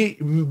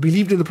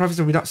believed in the Prophet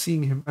ﷺ without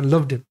seeing him and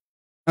loved him.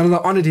 And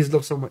Allah honored his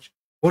love so much.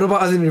 What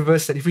about us in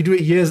reverse? That if we do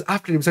it years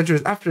after him,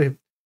 centuries after him,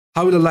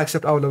 how will Allah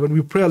accept our love? And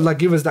we pray Allah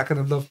give us that kind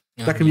of love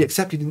that can be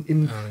accepted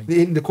in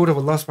the court of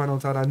Allah subhanahu wa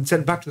ta'ala and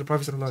sent back to the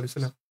Prophet sallallahu alaihi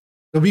wasallam.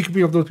 So we could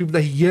be of those people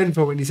that he yearned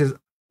for when he says,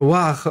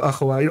 Wa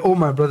akhwa, oh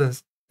my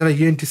brothers, that I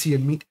yearn to see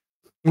and meet.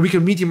 And we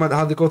can meet him at the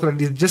Hawd al-Kawthar and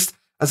he's just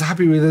as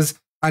happy with us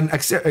and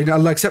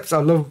Allah accepts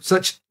our love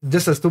such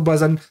just as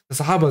Tubbas and the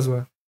Sahabas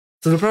were.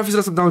 So the Prophet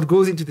sallallahu alaihi wasallam now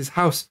goes into this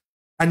house.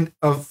 And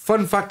a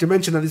fun fact to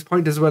mention at this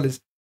point as well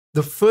is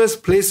the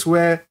first place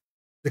where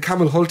the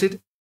camel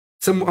halted,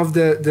 some of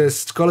the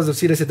scholars of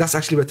Seerah said that's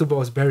actually where Tuba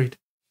was buried.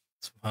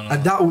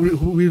 And that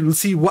we will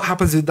see what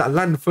happens with that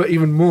land for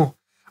even more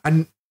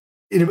and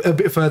a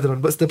bit further on.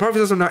 But the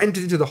Prophet now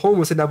entered into the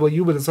home of Sayyidina Abu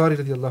Ayyub al-Ansari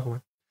radiallahu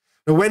anhu.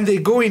 Now when they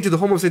go into the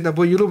home of Sayyidina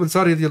Abu Ayyub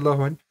al-Ansari radiallahu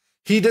anhu,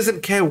 he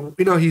doesn't care,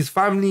 his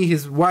family,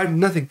 his wife,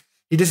 nothing.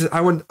 He just says,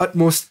 I want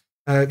utmost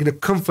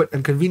comfort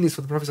and convenience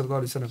for the Prophet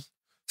sallallahu alaihi wasallam.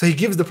 So he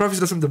gives the Prophet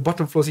the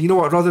bottom floor. So you know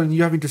what, rather than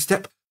you having to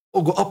step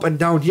or go up and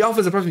down, he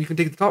offers the Prophet, you can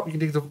take the top, you can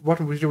take the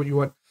bottom, whichever you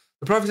want.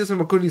 The Prophet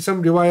according to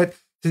some riwayat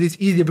says it's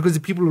easier because the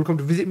people will come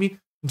to visit me,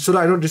 and so that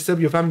I don't disturb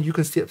your family, you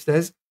can stay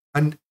upstairs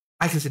and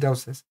I can sit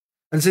downstairs.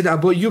 And Sayyidina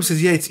Abu Ayyub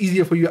says, yeah, it's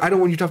easier for you. I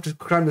don't want you to have to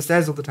climb the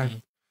stairs all the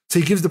time. So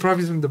he gives the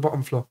Prophet the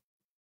bottom floor.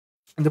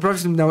 And the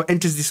Prophet now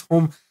enters this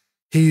home.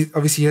 He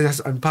has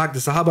to unpack, the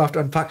Sahaba have to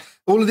unpack.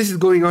 All of this is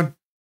going on.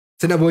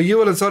 Sayyidina Abu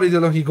Ayyub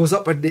al-Ansari, he goes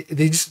up and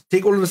they just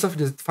take all of the stuff and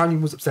his family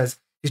moves upstairs.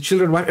 His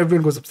children, wife,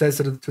 everyone goes upstairs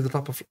to the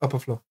top of upper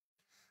floor.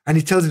 And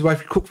he tells his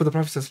wife, cook for the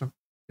Prophet ﷺ.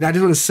 And I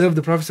just want to serve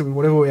the Prophet in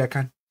whatever way I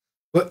can.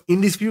 But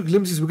in these few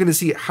glimpses, we're going to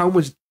see how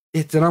much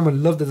ihtiram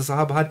and love that the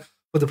Sahaba had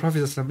for the Prophet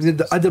ﷺ.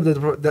 The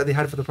adab that they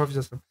had for the Prophet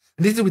ﷺ. And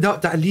this is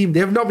without ta'aleem. They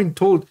have not been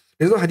told.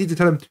 There's no hadith to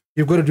tell them,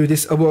 you've got to do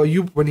this. Abu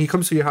Ayyub, when he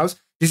comes to your house,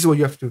 this is what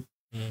you have to do.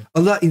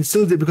 Allah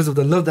instilled it because of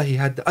the love that he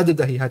had, the adab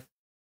that he had.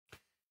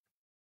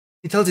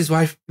 He tells his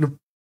wife,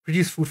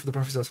 produce food for the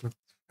Prophet ﷺ.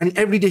 And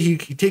every day he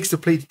takes the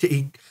plate,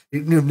 they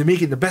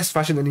make it in the best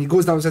fashion, and he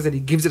goes downstairs and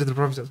he gives it to the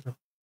Prophet ﷺ.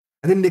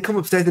 And then they come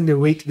upstairs and they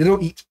wait. They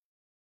don't eat.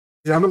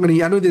 He says, I'm not going to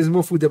eat. I know there's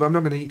more food there, but I'm not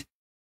going to eat.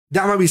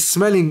 That might be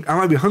smelling. I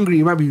might be hungry.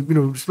 It might be,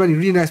 smelling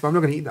really nice, but I'm not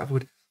going to eat that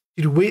food.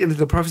 He'd wait until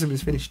the Prophet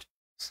is finished.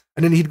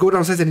 And then he'd go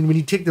downstairs, and when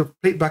he'd take the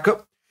plate back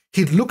up,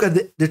 he'd look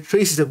at the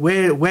traces of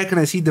where can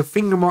I see the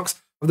finger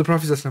marks of the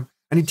Prophet ﷺ.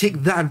 And he'd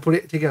take that and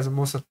take it as a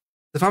morsel.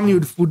 The family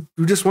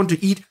would just want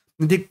to eat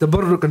and take the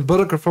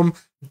barakah from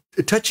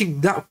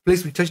touching that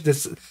place. We touched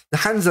the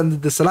hands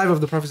and the saliva of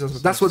the Prophet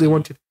ﷺ. That's what they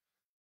wanted.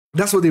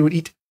 That's what they would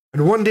eat.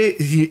 And one day,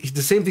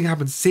 the same thing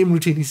happens, same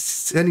routine. He's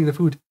sending the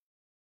food,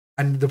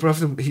 and the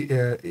Prophet,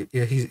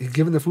 he's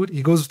given the food.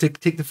 He goes to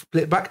take the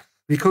plate back.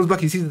 When he comes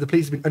back, he sees that the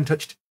plate has been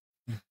untouched.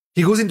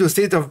 He goes into a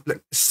state of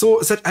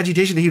such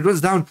agitation that he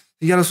runs down.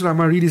 Ya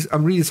Rasulullah,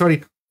 I'm really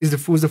sorry.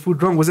 Was the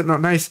food wrong? Was it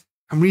not nice?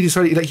 I'm really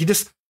sorry. He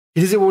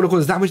doesn't want to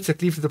cause that much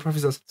taklif to the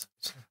Prophet.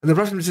 And the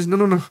Prophet says,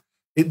 no.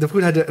 The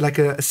food had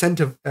a scent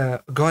of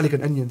garlic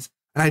and onions,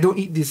 and I don't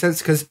eat these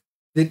scents because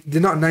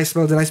they're not nice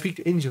smells. And I speak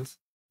to angels.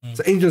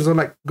 So angels don't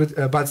like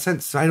bad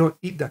scents, so I don't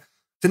eat that.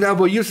 So now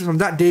Abu Ayyub says, from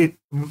that day,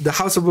 the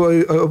house of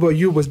Abu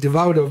Ayyub was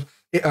devoured of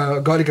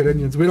garlic and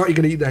onions. We're not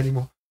going to eat that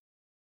anymore.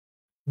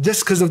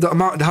 Just because of the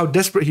amount, how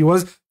desperate he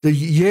was, the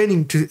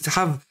yearning to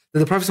have that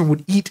the Prophet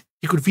would eat.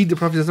 He could feed the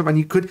Prophet and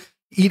he could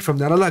eat from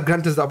that. Allah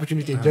grant us the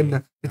opportunity in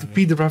Jannah to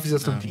feed the Prophet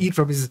to eat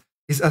from his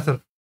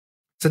athar.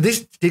 So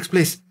this takes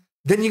place.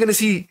 Then you're going to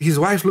see his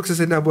wife looks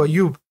at Abu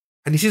Ayyub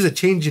and he sees a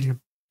change in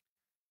him.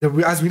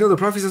 As we know, the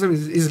Prophet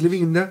is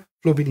living in the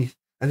floor beneath.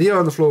 And they are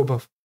on the floor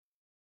above.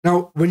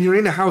 Now, when you're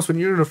in a house, when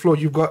you're on the floor,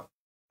 you've got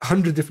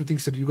 100 different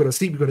things to do. You've got to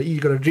sleep, you've got to eat,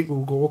 you've got to drink,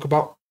 we'll go walk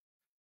about.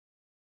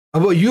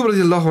 Abu Ayyub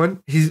radiallahu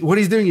anh, what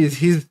he's doing is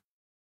he's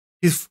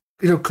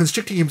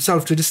constricting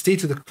himself to just stay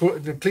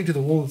cling to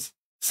the walls,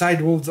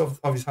 side walls of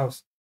his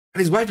house. And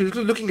his wife is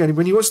looking at him.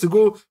 When he wants to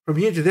go from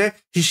here to there,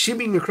 he's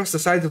shimmying across the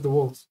sides of the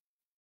walls.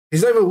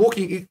 He's not even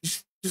walking.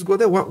 Just go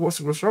there. What's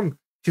wrong?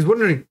 She's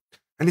wondering.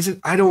 And he said,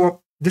 I don't want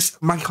this.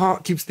 My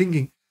heart keeps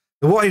thinking,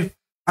 what if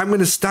I'm going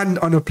to stand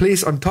on a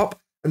place on top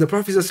and the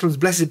Prophet's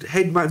blessed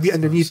head might be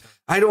underneath?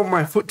 I don't want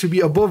my foot to be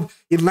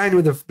above, in line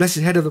with the blessed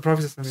head of the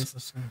Prophet.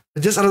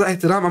 Just out of that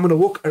ihtiram, I'm going to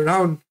walk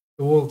around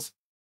the walls.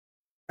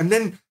 And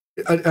then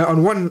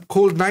on one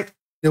cold night,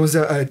 there was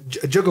a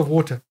jug of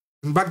water.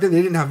 And back then,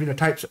 they didn't have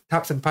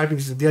taps and piping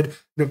systems. They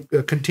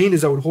had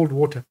containers that would hold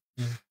water.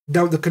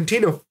 Now, the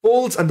container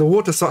folds and the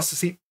water starts to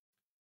seep.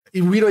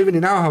 We know even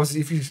in our house,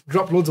 if you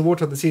drop loads of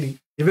water on the ceiling,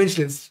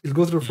 eventually it'll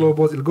go through the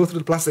floorboards, it'll go through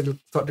the plaster, and it'll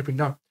start dripping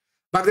down.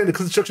 Back then, the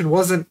construction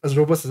wasn't as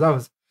robust as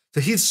ours. So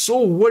he's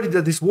so worried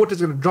that this water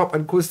is going to drop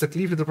and cause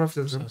taklif to the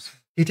Prophet.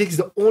 He takes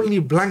the only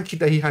blanket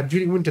that he had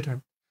during winter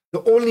time,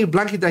 the only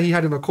blanket that he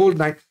had on a cold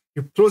night,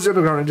 he throws it on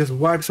the ground and just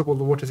wipes up all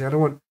the water. Saying, I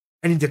don't want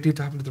any taklif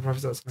to happen to the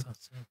Prophet.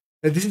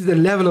 And this is the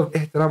level of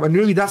ihtiram. And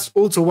really that's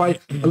also why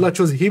Allah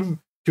chose him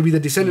to be the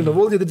descendant of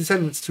all the other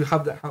descendants to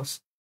have that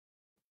house.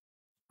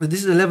 But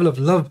this is the level of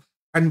love.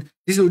 And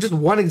this is just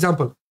one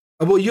example.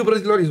 Abu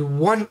Ayyub is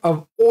one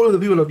of all of the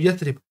people of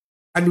Yathrib.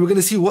 And we're going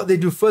to see what they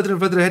do further and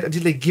further ahead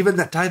until they're given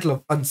that title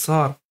of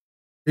Ansar.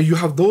 You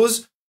have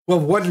those who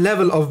have one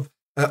level of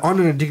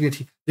honor and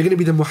dignity. They're going to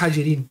be the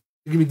Muhajirin.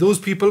 They're going to be those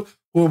people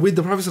who are with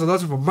the Prophet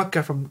ﷺ from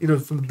Makkah from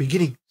the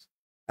beginning.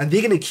 And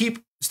they're going to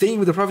keep staying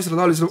with the Prophet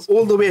ﷺ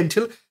all the way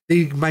until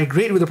they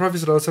migrate with the Prophet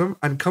ﷺ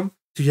and come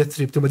to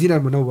Yathrib, to Madinah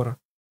Al-Munawwarah.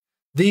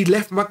 They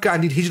left Makkah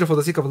and did hijrah for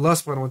the sake of Allah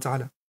subhanahu wa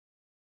ta'ala.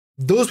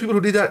 Those people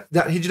who did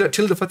that hijrah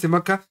till the Fatih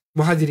Makkah,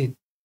 Muhajirin.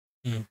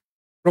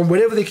 From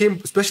wherever they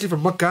came, especially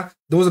from Makkah,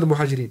 those are the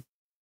Muhajirin.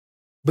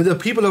 But the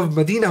people of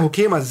Medina who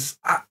came as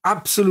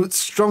absolute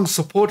strong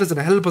supporters and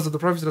helpers of the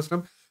Prophet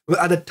ﷺ were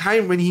at a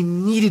time when he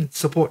needed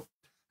support.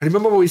 And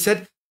remember what we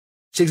said?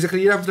 Sheikh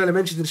Zakaria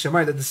mentioned in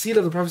Shama'il that the seal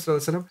of the Prophet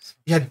ﷺ,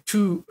 he had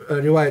two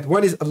riwayat.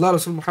 One is Allah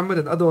Rasul Muhammad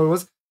and the other one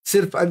was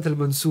Sir Ant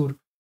al-Mansur.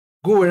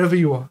 Go wherever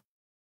you are.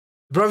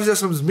 The Prophet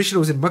ﷺ's mission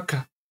was in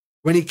Makkah.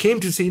 When he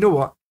came to say, you know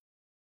what?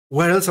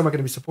 Where else am I going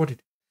to be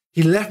supported?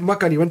 He left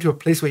Makkah and he went to a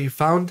place where he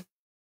found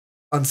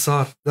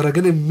Ansar that are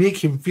going to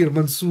make him feel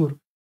Mansur.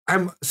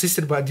 I'm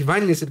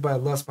divinely assisted by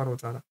Allah subhanahu wa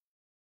ta'ala.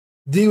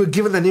 They were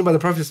given the name by the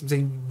Prophet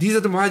saying, these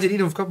are the Muhajirin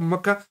who've come from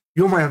Makkah.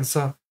 You're my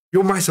Ansar.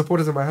 You're my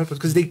supporters and my helpers.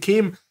 Because they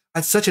came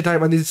at such a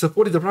time and they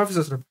supported the Prophet.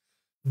 So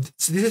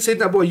this is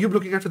Sayyidina Abu Ayyub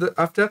looking after the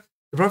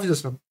Prophet.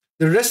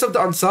 The rest of the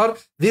Ansar,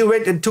 they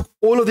went and took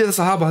all of the other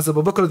Sahaba, Hazrat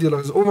Abu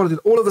Bakr, Umar,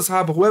 all of the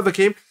Sahaba, whoever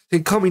came,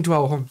 they come into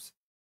our homes.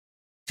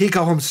 Take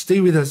our homes,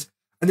 stay with us.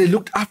 And they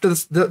looked after the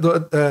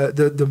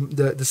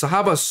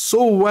Sahaba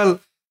so well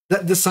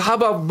that the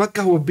Sahaba of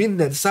Makkah who have been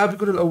there, the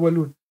Sabiqun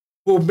al-Awwalun,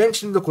 who are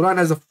mentioned in the Quran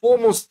as the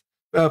foremost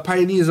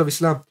pioneers of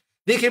Islam,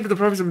 they came to the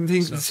Prophet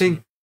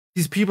saying,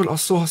 these people are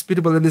so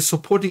hospitable and they're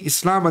supporting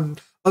Islam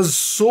and us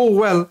so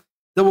well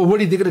that we're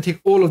worried they're going to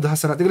take all of the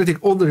hasanat, they're going to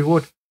take all the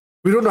reward.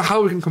 We don't know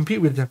how we can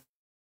compete with them.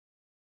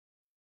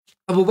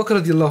 Abu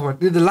Bakr radiallahu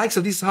anhu, the likes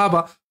of these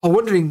Sahaba are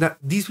wondering that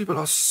these people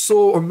are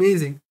so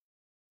amazing.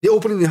 They're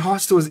opening their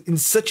hearts to us in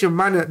such a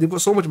manner. They've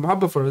got so much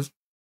muhabba for us.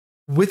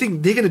 We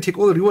think they're going to take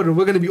all the reward and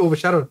we're going to be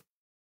overshadowed.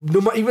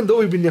 Even though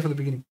we've been there from the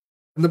beginning.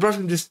 And the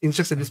Prophet just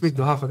instructs them, just make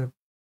dua for them.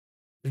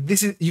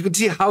 You can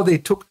see how they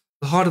took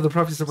the heart of the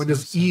Prophet and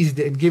just eased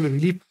it and gave it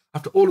relief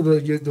after all of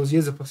those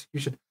years of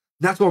persecution.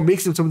 That's what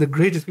makes them some of the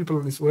greatest people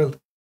in this world.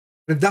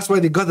 And that's why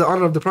they got the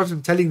honor of the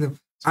Prophet telling them,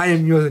 I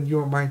am yours and you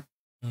are mine.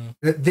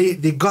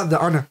 They got the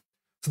honor.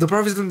 So the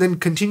Prophet then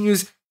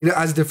continues,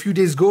 as the few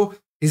days go,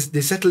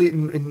 they settle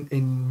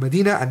in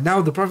Medina, and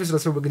now the Prophet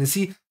we're going to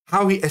see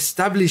how he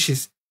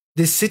establishes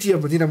this city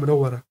of Madinah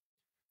Munawwarah.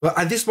 But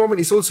at this moment,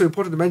 it's also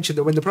important to mention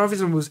that when the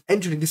Prophet was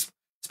entering this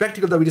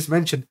spectacle that we just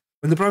mentioned,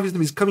 when the Prophet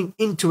is coming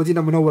into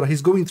Madinah Munawwarah,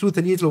 he's going through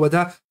Thaniyatul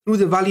Wada, through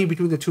the valley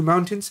between the two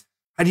mountains,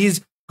 and he's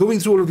going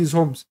through all of these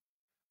homes.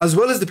 As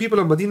well as the people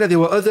of Medina, there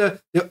were other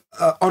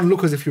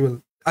onlookers, if you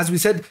will. As we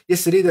said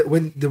yesterday, that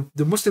when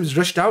the Muslims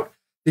rushed out,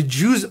 the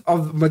Jews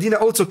of Medina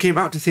also came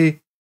out to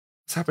say,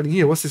 what's happening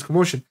here? What's this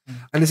commotion?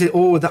 And they say,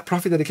 oh, that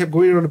Prophet that they kept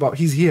going on about,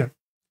 he's here.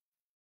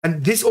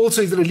 And this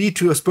also is going to lead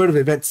to a spurt of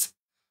events.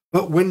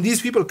 But when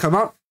these people come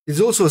out, there's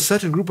also a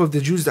certain group of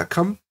the Jews that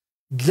come,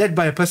 led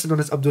by a person known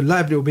as Abdullah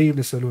ibn Ubay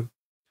ibn Salul.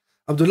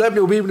 Abdullah ibn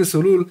Ubay ibn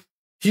Salul,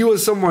 he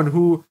was someone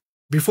who,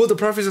 before the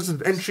Prophet's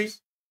entry,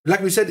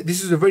 like we said,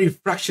 this is a very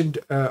fractioned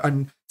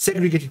and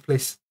segregated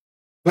place.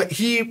 But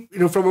he,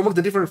 from among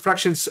the different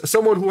fractions,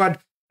 someone who had,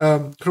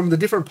 from the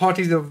different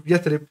parties of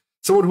Yathrib,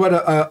 someone who had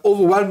an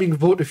overwhelming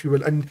vote, if you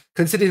will, and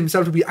considered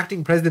himself to be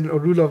acting president or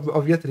ruler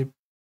of Yathrib,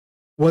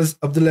 was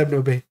Abdullah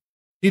ibn Ubay.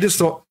 He just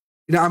thought,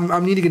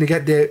 I'm nearly going to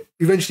get there.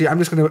 Eventually, I'm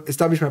just going to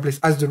establish my place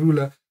as the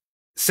ruler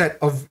set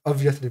of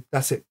Yathrib.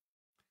 That's it.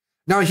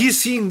 Now, he's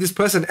seeing this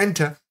person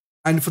enter,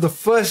 and for the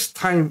first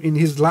time in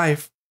his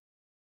life,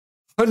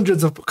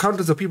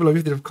 countless of people of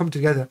Yathrib have come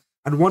together,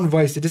 and one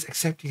voice, they're just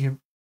accepting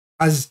him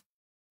as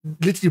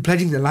literally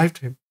pledging their life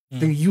to him.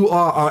 Saying, you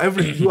are our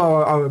everything. You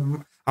are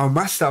our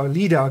master, our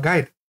leader, our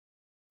guide.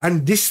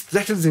 And this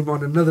threatens him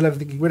on another level,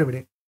 thinking, wait a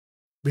minute,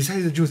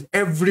 besides the Jews,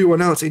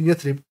 everyone else in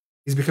Yathrib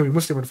is becoming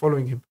Muslim and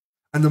following him.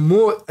 And the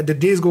more the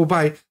days go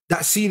by,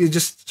 that scene is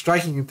just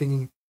striking him,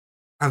 thinking,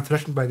 I'm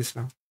threatened by this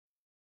now.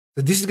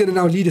 So this is going to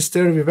now lead a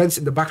stir of events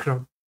in the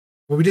background.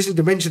 But we just need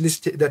to mention this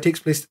that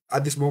takes place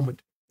at this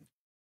moment.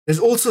 There's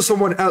also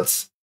someone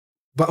else,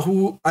 but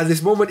who at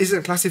this moment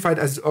isn't classified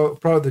as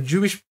part of the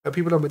Jewish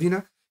people of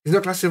Medina. He's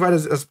not classified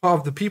as part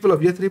of the people of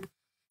Yathrib.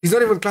 He's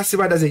not even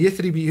classified as a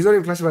Yathribi. He's not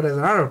even classified as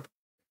an Arab.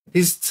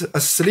 He's a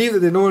slave that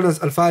they know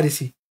as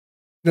Al-Farisi,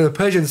 the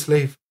Persian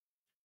slave,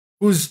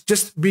 who's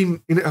just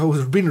been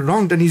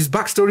wronged, and his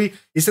backstory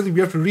is something we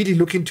have to really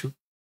look into.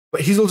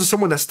 But he's also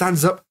someone that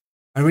stands up,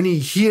 and when he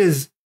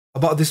hears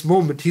about this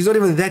moment. He's not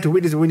even there to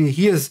witness it. When he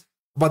hears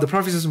about the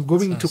Prophet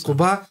going to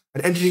Quba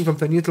and entering from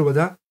Thaniyat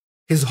al-Wada,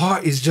 his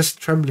heart is just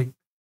trembling.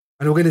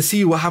 And we're going to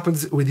see what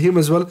happens with him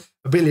as well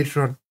a bit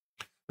later on.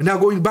 But now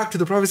going back to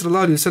the Prophet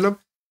ﷺ,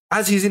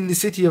 as he's in the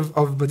city of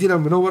Madinah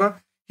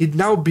al-Munawwarah, he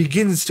now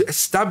begins to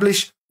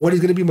establish what is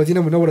going to be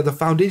Madinah al-Munawwarah, the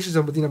foundations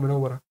of Madinah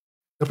al-Munawwarah.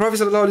 The Prophet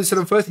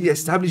ﷺ first, he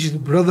establishes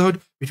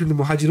brotherhood between the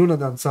Muhajirun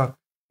and the Ansar.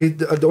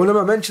 The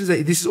ulama mentions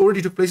that this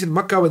already took place in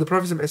Makkah, where the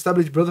Prophet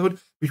established brotherhood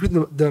between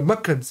the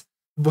Makkans,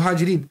 the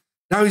Muhajirin.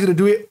 Now he's going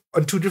to do it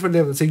on two different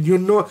levels, saying,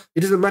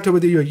 it doesn't matter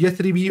whether you're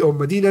Yathribi or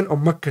Madinan or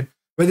Makkan,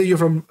 whether you're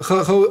from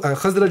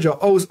Khazraj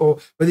or Aus, or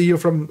whether you're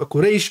from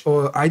Quraysh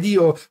or Adi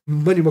or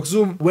Bani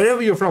Makhzum,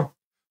 wherever you're from,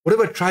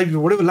 whatever tribe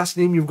you're, whatever last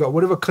name you've got,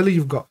 whatever color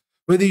you've got,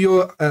 whether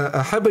you're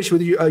a Habash,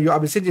 whether you're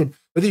Abyssinian,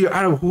 whether you're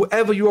Arab,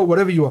 whoever you are,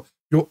 whatever you are,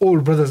 you're all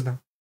brothers now.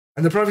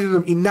 And the Prophet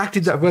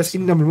enacted that verse,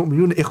 Innamal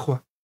mu'minuna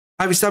ikhwa.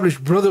 I've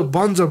established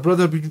bonds of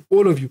brotherhood between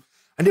all of you.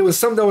 And there were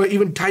some that were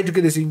even tied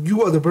together, saying,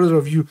 you are the brother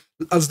of you,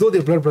 as though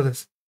they're blood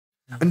brothers.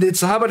 Yeah. And the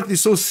Sahaba took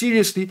this so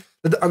seriously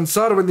that the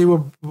Ansar, when they were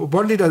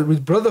bonded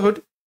with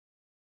brotherhood,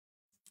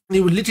 they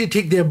would literally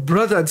take their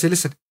brother and say,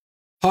 listen,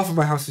 half of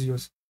my house is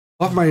yours,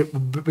 half my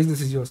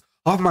business is yours,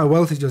 half my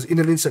wealth is yours, in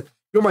an instant.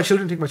 You're my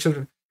children, take my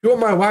children. You're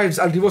my wives,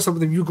 I'll divorce some of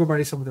them, you go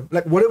marry some of them.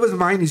 Like whatever's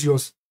mine is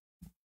yours.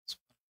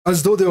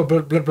 As though they were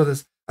blood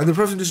brothers. And the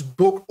Prophet just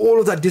broke all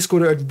of that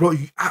discord and brought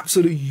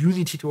absolute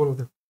unity to all of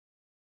them.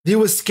 They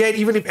were scared,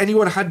 even if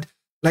anyone had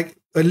like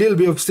a little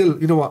bit of still,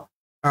 you know what,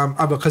 I'm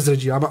a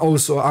Khazraji, I'm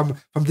also, I'm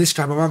from this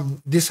tribe,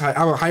 I'm this high,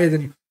 I'm higher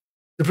than you.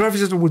 The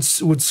Prophet would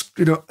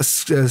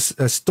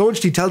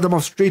staunchly tell them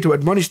off straight to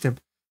admonish them,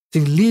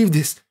 saying, leave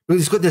this,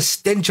 because it's got the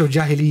stench of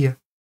Jahiliyyah.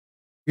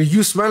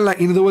 You smell like,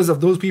 in the words of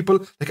those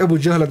people, like Abu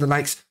Jahl and the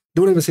likes,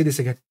 don't ever say this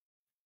again.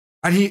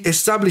 And he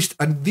established,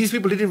 and these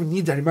people didn't even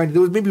need that reminder.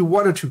 There was maybe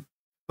one or two,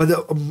 but the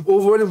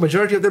overwhelming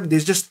majority of them, it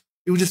was just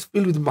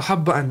filled with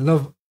mahabbah and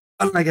love,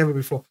 unlike ever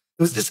before.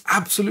 There was this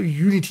absolute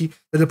unity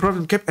that the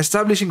Prophet kept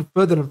establishing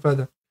further and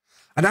further.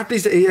 And after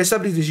he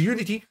established this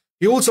unity,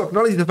 he also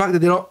acknowledged the fact that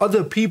there are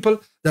other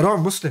people that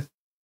aren't Muslim.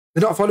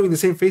 They're not following the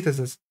same faith as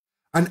us.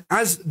 And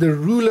as the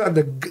ruler and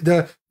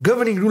the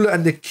governing ruler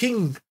and the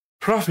king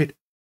prophet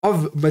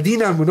of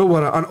Madinah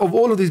al-Munawwarah and of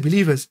all of these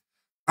believers,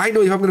 I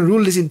know if I'm going to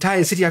rule this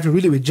entire city, I have to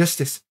rule it with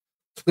justice.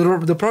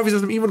 The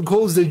Prophet even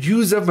calls the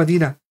Jews of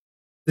Madinah,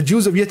 the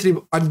Jews of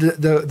Yathrib and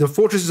the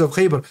fortresses of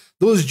Khaybar,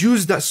 those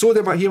Jews that saw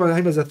them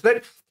him as a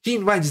threat, he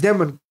invites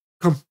them and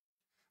come.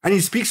 And he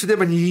speaks to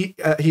them and he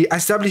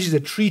establishes a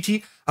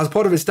treaty as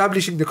part of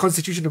establishing the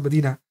constitution of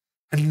Medina.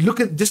 And look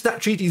at just that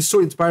treaty is so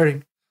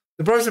inspiring.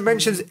 The Prophet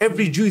mentions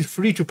every Jew is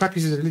free to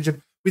practice his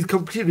religion with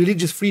complete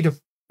religious freedom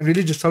and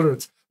religious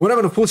tolerance. We're not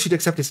going to force you to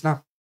accept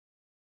Islam.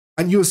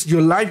 And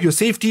your life, your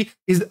safety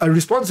is a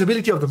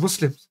responsibility of the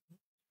Muslims.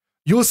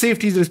 Your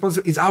safety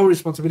is our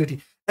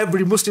responsibility.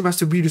 Every Muslim has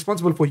to be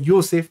responsible for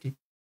your safety.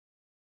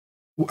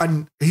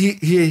 And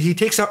he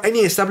takes out any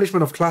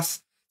establishment of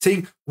class,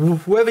 saying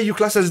whoever you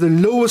class as the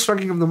lowest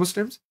ranking of the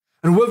Muslims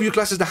and whoever you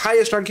class as the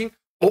highest ranking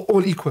are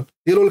all equal.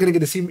 They're all going to get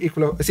the same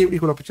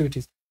equal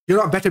opportunities. You're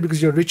not better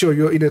because you're richer or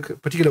you're in a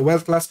particular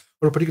wealth class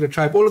or a particular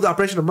tribe. All of the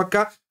oppression of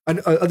Makkah and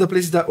other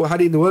places that had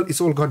it in the world,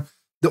 it's all gone.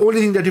 The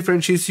only thing that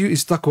differentiates you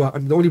is taqwa,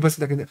 and the only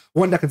person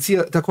that can see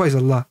taqwa is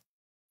Allah.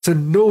 So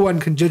no one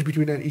can judge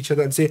between each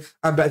other and say,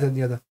 I'm better than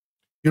the other.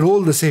 You're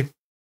all the same.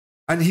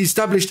 And he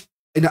established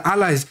in the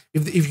allies,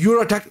 if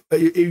you're attacked,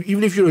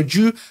 even if you're a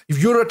Jew, if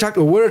you're attacked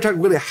or we're attacked,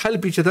 we're going to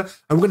help each other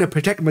and we're going to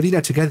protect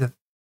Medina together.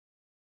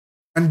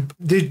 And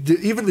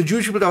even the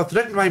Jewish people that were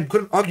threatened by him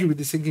couldn't argue with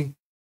this, thinking,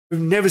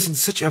 we've never seen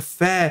such a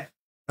fair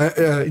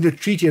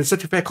treaty and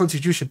such a fair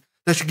constitution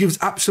that gives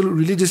absolute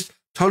religious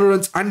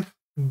tolerance and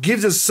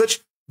gives us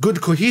such good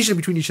cohesion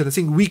between each other,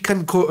 saying we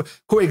can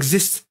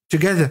coexist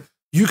together.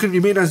 You can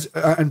remain as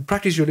and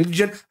practice your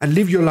religion and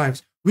live your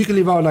lives. We can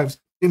live our lives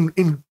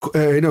in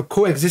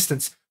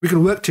coexistence. We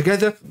can work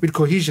together with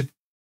cohesion.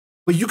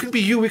 But you can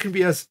be you, we can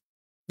be us.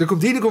 You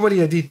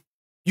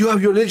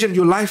have your religion,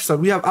 your lifestyle.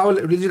 We have our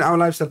religion, our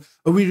lifestyle,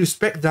 and we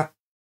respect that.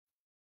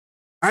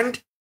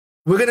 And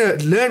we're going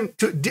to learn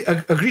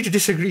to agree to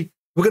disagree.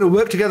 We're going to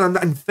work together on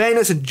that, and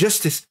fairness and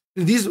justice.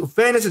 These were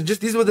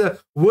the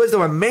words that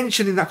were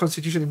mentioned in that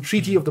constitution and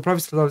treaty of the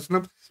Prophet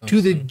ﷺ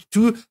to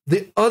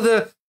the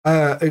other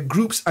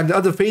groups and the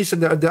other faiths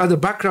and the other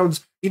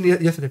backgrounds in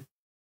Yathrib.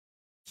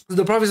 So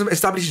the Prophet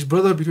establishes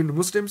brotherhood between the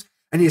Muslims,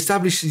 and he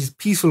establishes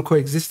peaceful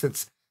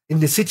coexistence in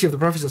the city of the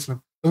Prophet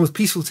ﷺ, the most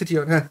peaceful city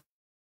on earth.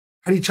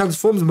 And he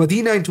transforms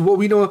Medina into what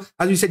we know,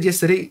 as we said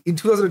yesterday, in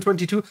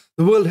 2022,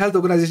 the World Health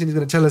Organization is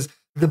going to tell us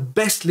the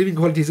best living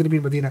quality is going to be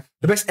in Medina,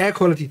 the best air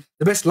quality,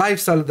 the best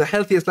lifestyle, the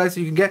healthiest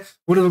lifestyle you can get.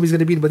 One of them is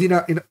going to be in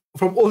Medina.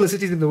 From all the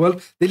cities in the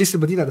world, they list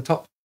Medina at the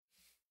top,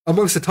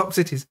 amongst the top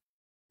cities.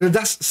 And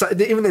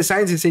even the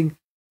science is saying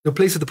the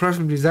place of the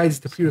Prophet resides is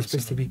the purest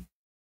place to be.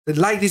 That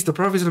like this, the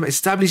Prophet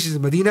establishes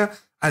Medina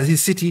as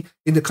his city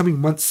in the coming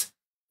months.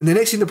 And the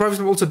next thing the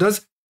Prophet also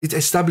does is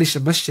establish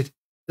a masjid.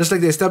 Just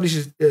like they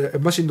established a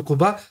masjid in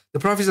Quba, the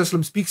Prophet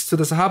speaks to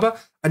the Sahaba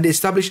and they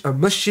establish a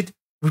masjid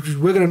which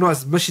we're going to know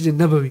as Masjid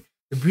al-Nabawi,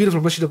 the beautiful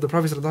Masjid of the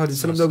Prophet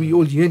ﷺ that we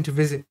all yearn to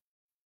visit.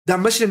 That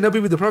Masjid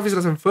al-Nabawi with the Prophet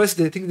ﷺ, first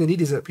they think they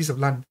need is a piece of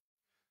land.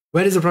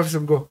 Where does the Prophet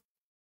ﷺ go?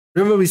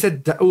 Remember we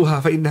said,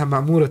 Da'uha fa'innaha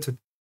ma'muratun.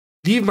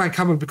 Leave my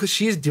camel because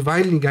she is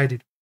divinely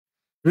guided.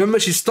 Remember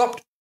she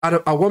stopped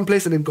at one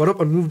place and then got up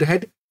and moved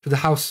ahead to the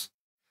house.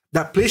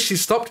 That place she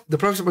stopped, the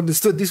Prophet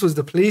understood this was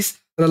the place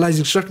that Allah has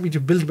instructed me to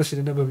build Masjid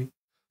al-Nabawi.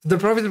 So the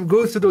Prophet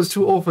goes to those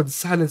two orphans,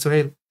 Sahal and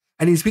Suhail,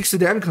 and he speaks to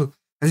the uncle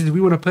and says,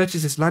 we want to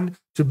purchase this land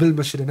to build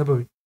Masjid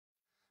al-Nabawi.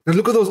 Now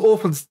look at those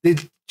orphans, they're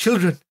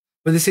children,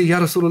 but they say, Ya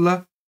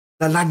Rasulullah,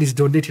 that land is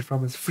donated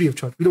from us, free of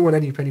charge. We don't want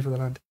any penny for the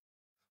land.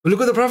 But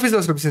look at the Prophet,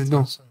 he says,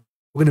 no,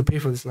 we're going to pay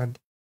for this land.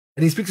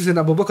 And he speaks to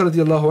Sayyidina Abu Bakr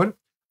radiallahu anh,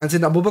 and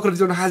Sayyidina Abu Bakr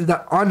radiallahu anh has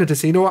that honor to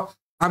say, you know what,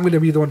 I'm going to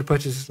be the one to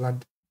purchase this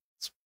land.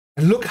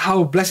 And look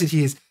how blessed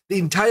he is. The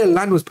entire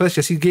land was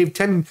purchased. He gave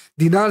 10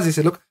 dinars. He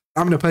said, look,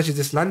 I'm going to purchase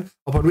this land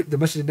upon which the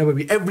Masjid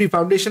al-Nabawi, every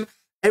foundation,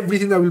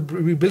 everything that will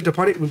be built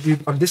upon it will be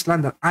on this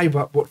land that I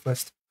bought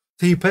first.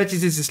 So he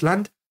purchases this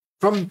land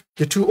from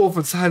the two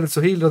orphans, Sahal and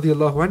Suhail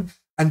radiallahu anh,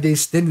 and they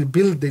then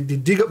build, they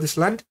dig up this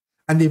land,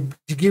 and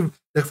they give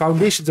the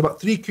foundations about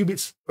 3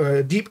 cubits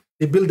deep.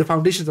 They build the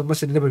foundations of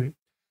Masjid al-Nabawi.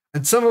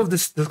 And some of the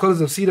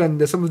scholars of Seerah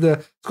and some of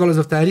the scholars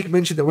of Tariq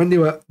mentioned that when they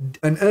were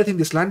unearthing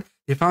this land,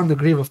 they found the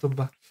grave of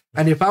Tubbah.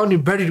 And they found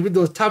him buried with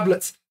those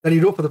tablets that he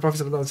wrote for the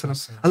Prophet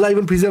ﷺ. Allah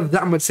even preserved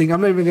that much, saying,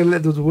 I'm not even going to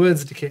let those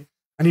words decay.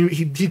 And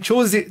he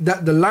chose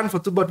that the land for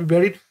Tubbah to be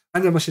buried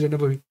and the Masjid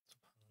al-Nabawi.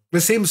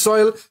 The same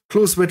soil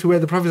close to where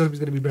the Prophet ﷺ is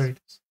going to be buried.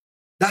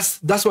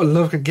 That's what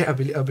love can get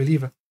a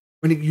believer.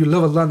 When you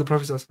love Allah and the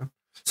Prophet ﷺ.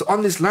 So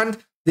on this land,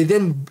 they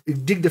then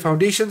dig the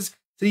foundations,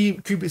 3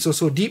 cubits or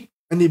so deep,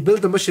 and they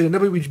built the Masjid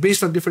al-Nabawi, which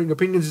based on differing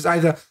opinions is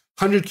either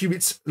 100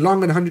 cubits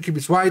long and 100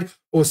 cubits wide,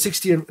 or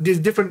 60, and there's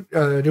different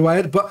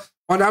riwayat, but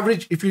on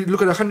average, if you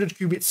look at 100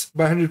 cubits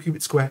by 100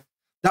 cubits square,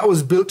 that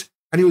was built,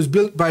 and it was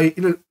built by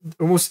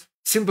almost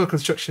simple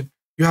construction.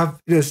 You have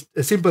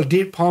a simple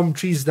date palm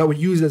trees that were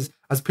used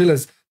as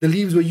pillars. The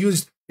leaves were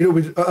used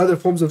with other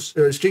forms of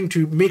string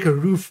to make a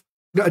roof,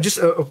 just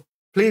a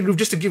plain roof,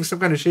 just to give some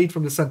kind of shade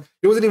from the sun.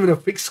 It wasn't even a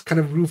fixed kind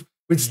of roof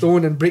with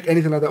stone and brick,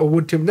 anything like that, or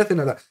wood, timber, nothing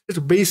like that. Just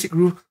a basic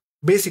roof,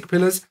 basic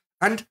pillars,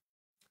 and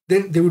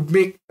then they would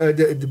make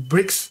the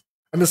bricks.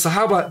 And the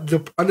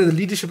Sahaba, under the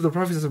leadership of the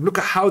Prophet, look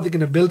at how they're going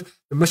to build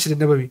the Masjid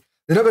al-Nabawi.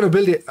 They're not going to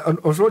build it.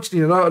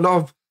 Unfortunately, a lot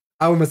of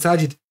our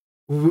masajid,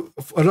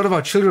 a lot of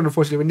our children,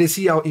 unfortunately, when they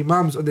see our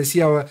imams or they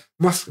see our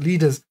mosque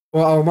leaders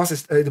or our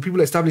mosques, the people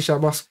that establish our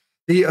mosque,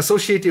 they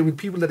associate it with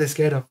people that they're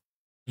scared of.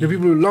 The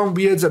people with long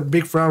beards and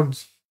big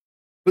frowns.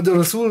 But the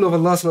Rasul of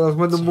Allah,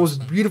 one of the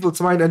most beautiful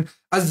smile, and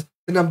as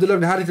in Abdullah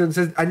ibn Harith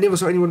says, I never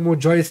saw anyone more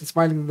joyous and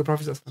smiling than the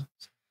Prophet.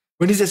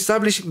 When he's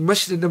establishing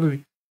Masjid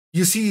al-Nabawi,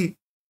 you see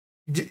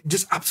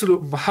just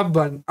absolute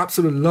mahabba and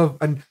absolute love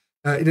and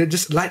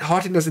just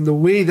lightheartedness in the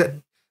way that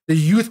the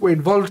youth were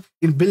involved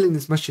in building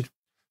this masjid.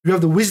 You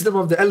have the wisdom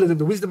of the elders and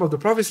the wisdom of the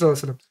Prophet. You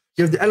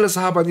have the elder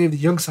Sahaba and you have the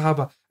young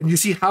Sahaba, and you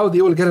see how they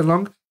all get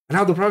along and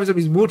how the Prophet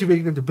is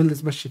motivating them to build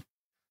this masjid.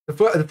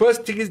 The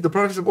first thing is the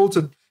Prophet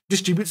also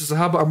distributes the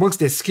Sahaba amongst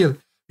their skill.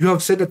 You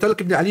have said that Talq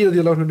ibn Ali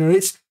radiallahu anhu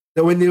narrates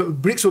that when the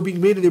bricks were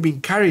being made and they were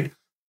being carried,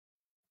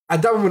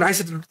 at that moment I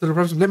said to the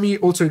Prophet, let me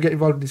also get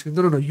involved in this.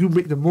 No, you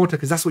make the mortar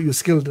because that's what you're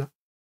skilled at.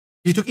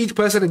 He took each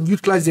person and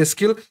utilized their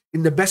skill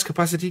in the best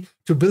capacity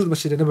to build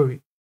Masjid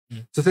al-Nabawi.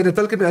 So then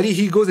Talq ibn Ali,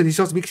 he goes and he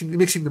starts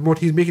mixing the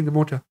mortar. He's making the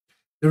mortar.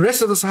 The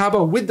rest of the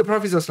Sahaba with the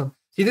Prophet,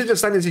 he didn't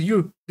just stand and say,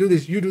 you do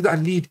this, you do that,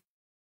 and lead.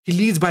 He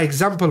leads by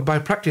example, by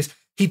practice.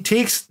 He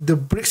takes the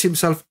bricks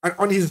himself and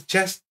on his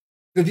chest.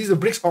 These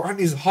bricks are on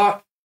his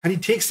heart, and he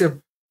takes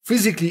them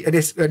physically, and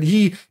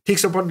he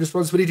takes upon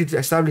responsibility to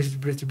establish his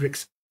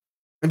bricks.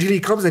 Until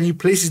he comes and he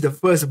places the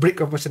first brick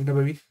of Masjid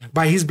al-Nabawi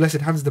by his blessed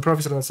hands, the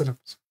Prophet ﷺ.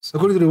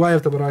 According to the riwayah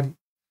of Tabarani.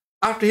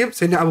 After him,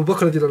 Sayyidina Abu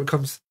Bakr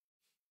comes,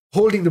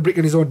 holding the brick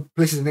in his own,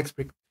 places the next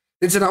brick.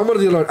 Then Sayyidina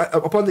Umar,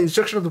 upon the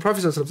instruction of the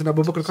Prophet ﷺ, Sayyidina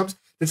Abu Bakr comes,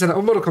 then Sayyidina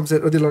Umar comes,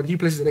 he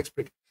places the next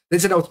brick.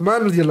 Then Sayyidina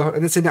Uthman,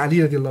 and then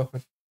Sayyidina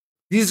Ali.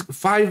 These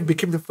 5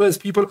 became the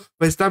first people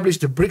who established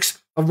the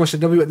bricks of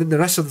Masjid al-Nabawi, and then the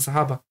rest of the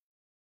Sahaba.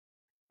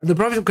 And the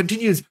Prophet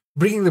continues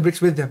bringing the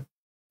bricks with them.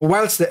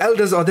 Whilst the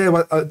elders are there,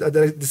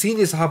 the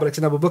senior Sahaba, like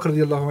Sayyidina Abu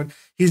Bakr,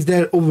 he's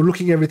there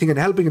overlooking everything and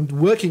helping and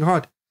working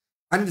hard.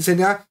 And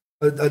Sayyidina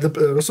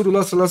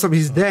Rasulullah sallallahu alaihi wasallam,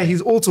 he's there,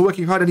 he's also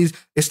working hard and he's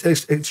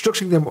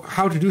instructing them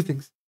how to do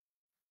things.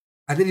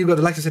 And then you've got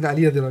the likes of Sayyidina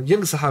Ali,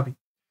 young Sahabi.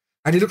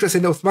 And he looked at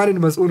Sayyidina Uthman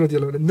ibn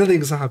Mas'ud, another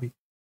young Sahabi.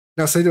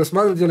 Now Sayyidina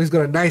Uthman, he's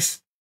got a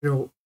nice,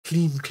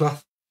 clean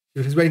cloth.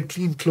 He's wearing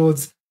clean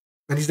clothes.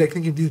 And he's like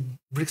thinking these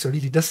bricks are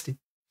really dusty.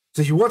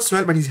 So he wants to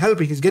help and he's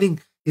helping. He's getting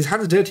his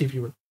hands dirty, if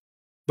you will.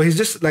 But he's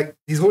just like,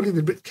 he's holding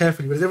the brick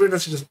carefully. Whereas everyone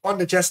else is just on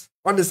the chest,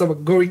 on the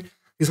stomach, going.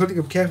 He's holding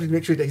them carefully to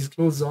make sure that his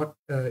clothes aren't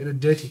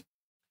dirty.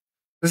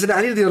 So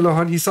Sayyidina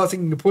Ali, he starts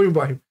singing a poem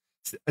about him.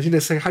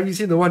 He's saying, have you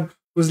seen the one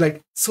who's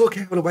like so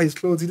careful about his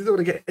clothes? He doesn't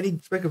want to get any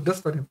speck of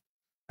dust on him.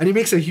 And he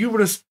makes a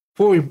humorous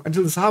poem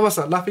until the Sahaba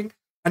start laughing.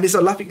 And they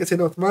start laughing at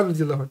Sayyidina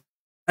Uthman.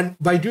 And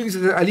by doing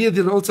so, Ali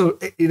also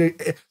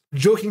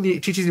jokingly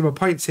teaches him a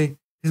point saying,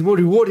 it's more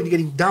rewarding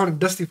getting down and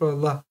dusty for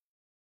Allah.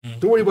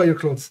 Don't worry about your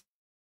clothes.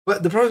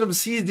 But the Prophet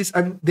sees this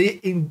and they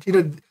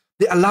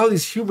allow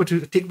this humor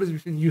to take place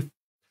between youth.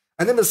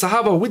 And then the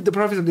Sahaba with the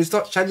Prophet, they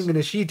start chanting a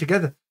nasheed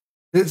together.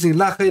 They say,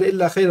 La khayra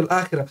illa khayra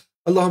al-akhirah.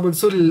 Allahumma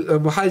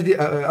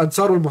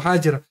ansar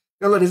al-muhajira.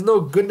 Allah, there's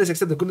no goodness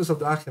except the goodness of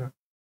the akhirah.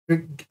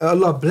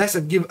 Allah bless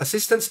and give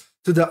assistance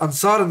to the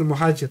ansar and the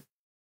muhajir.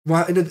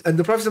 And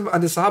the Prophet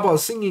and the Sahaba are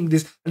singing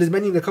this, and there's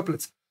many in the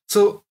couplets.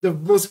 So the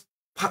most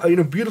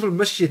beautiful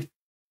masjid,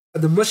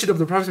 the masjid of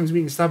the Prophet is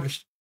being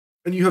established.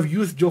 And you have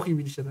youth joking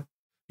with each other.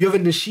 You have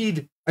a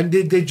nasheed, and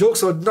their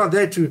jokes are not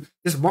there to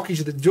just mock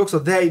each other. The jokes are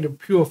there in a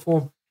pure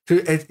form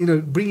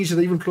to bring each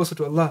other even closer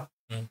to Allah.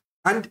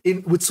 And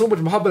with so much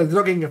muhabbat, they're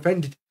not getting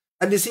offended.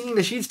 And they're singing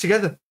nasheeds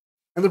together.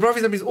 And the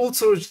Prophet is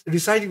also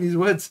reciting these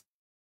words.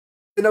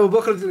 And Abu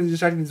Bakr is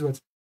reciting these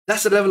words.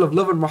 That's the level of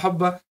love and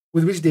muhabba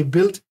with which they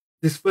built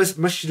this first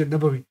Masjid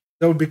al-Nabawi.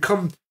 That would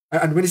become,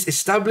 and when it's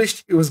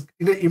established, it was,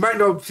 you might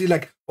not feel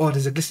like, oh,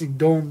 there's a glistening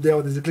dome there,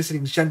 or there's a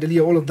glistening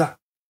chandelier, all of that.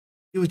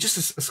 It was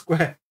just a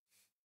square.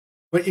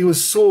 But it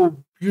was so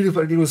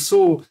beautiful and it was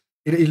so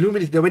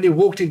illuminated that when they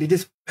walked in, they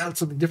just felt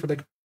something different.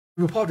 Like,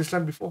 we were part of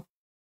Islam before.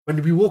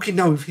 When we walk in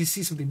now, we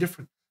see something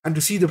different. And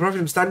to see the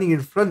Prophet standing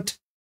in front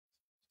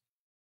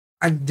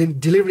and then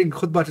delivering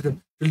khutbah to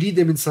them, to lead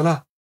them in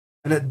salah.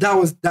 And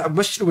that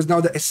masjid was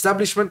now the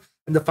establishment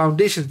and the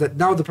foundations that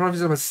now the Prophet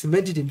has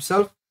cemented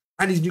himself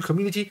and his new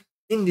community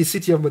in the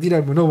city of Madinah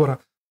Al-Munawwarah.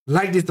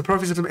 Like this, the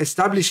Prophet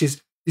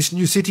establishes this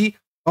new city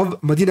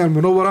of Madinah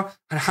Al-Munawwarah,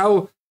 and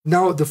how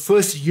now the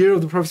first year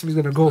of the Prophet is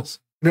going to go.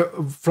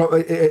 From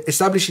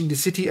establishing the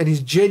city and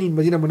his journey in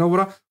Madinah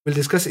Munawwarah. We'll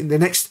discuss it in the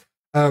next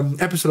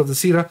episode of the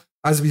Seerah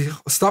as we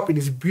stop in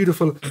this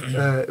beautiful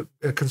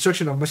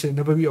construction of Masjid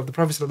al-Nabawi of the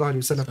Prophet sallallahu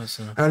alaihi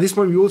wasallam. And at this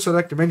point, we also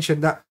like to mention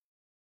that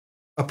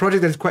a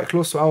project that is quite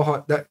close to our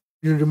heart that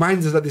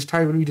reminds us at this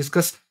time when we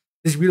discuss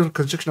this beautiful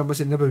construction of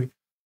Masjid al-Nabawi.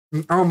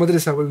 Our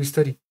madrasa where we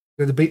study,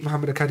 the Bayt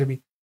Muhammad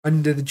Academy,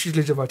 under the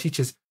tutelage of our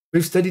teachers.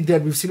 We've studied there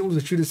and we've seen all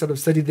the students that have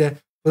studied there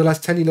for the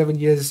last 10, 11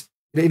 years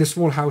in a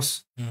small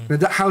house. And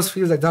that house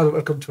feels like that will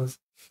welcome to us.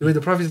 The way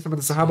the Prophet and the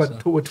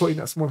Sahaba were taught in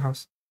that small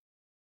house.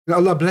 And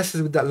Allah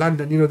blesses with that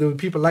land, and there were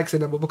people like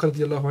Sayyidina Abu Bakr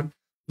radiallahu anh,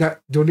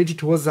 that donated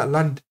towards that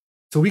land.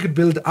 So we could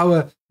build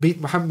our Bayt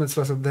Muhammad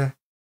there.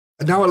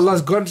 And now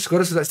Allah's got us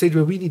to that stage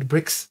where we need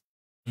bricks.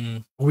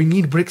 We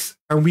need bricks,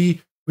 and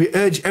we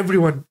urge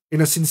everyone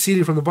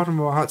sincerely from the bottom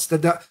of our hearts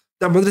that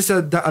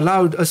madrasa that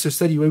allowed us to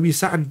study, where we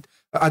sat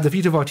at the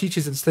feet of our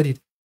teachers and studied,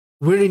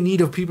 we're in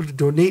need of people to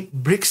donate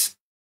bricks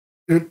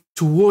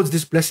towards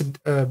this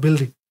blessed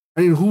building.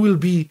 And who will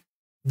be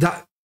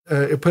that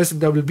a person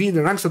that will be in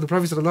the ranks of the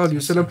Prophet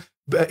ﷺ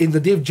in the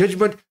day of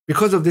judgment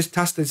because of this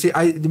task?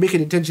 They make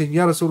an intention,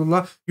 Ya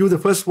Rasulullah, you were the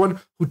first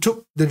one who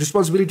took the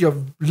responsibility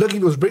of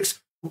lugging those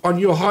bricks on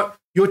your heart,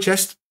 your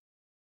chest,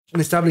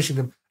 and establishing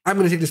them. I'm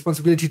going to take the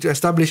responsibility to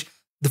establish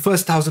the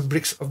first 1,000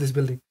 bricks of this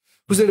building.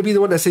 Who's going to be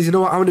the one that says, I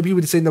want to be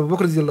with Sayyidina Abu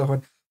Bakr radiallahu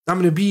anh. I'm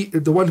going to be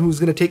the one who's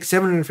going to take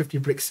 750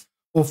 bricks,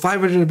 or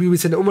 500 and be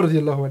with Sayyidina Umar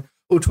radiallahu anh,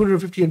 or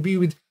 250 and be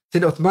with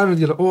Sayyidina Uthman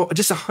radiallahu anh, or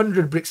just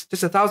 100 bricks,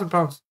 just 1,000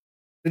 pounds.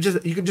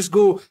 You can just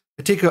go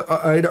take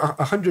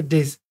 100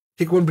 days,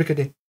 take one brick a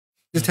day,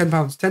 just 10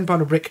 pounds, 10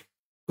 pound a brick.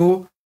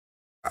 Go,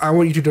 I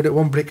want you to donate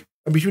one brick.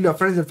 And between our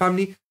friends and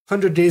family,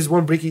 100 days,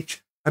 one brick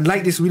each. And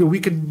like this, we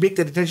can make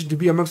that intention to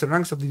be amongst the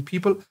ranks of these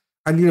people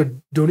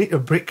and donate a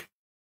brick.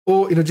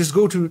 Or just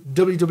go to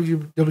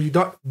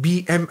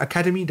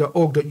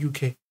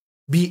www.bmacademy.org.uk.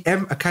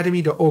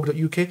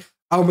 bmacademy.org.uk.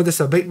 Our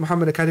Madrasa Bayt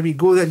Muhammad Academy.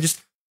 Go there and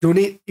just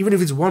donate, even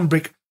if it's one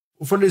brick.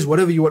 Fundraise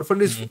whatever you want.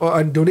 Fundraise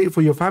and donate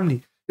for your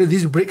family.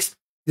 These bricks,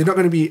 they're not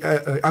going to be.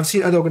 I've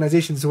seen other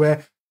organizations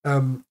where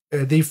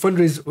they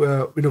fundraise,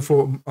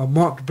 for a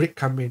marked brick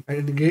campaign,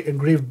 an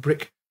engraved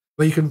brick,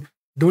 where you can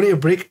donate a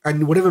brick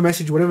and whatever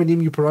message, whatever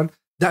name you put on,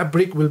 that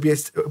brick will be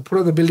put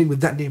on the building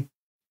with that name.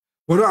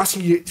 We're not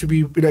asking you to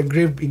be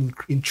engraved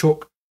in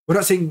chalk. We're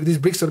not saying these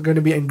bricks are going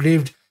to be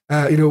engraved,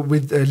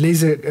 with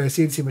laser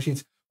CNC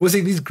machines. We're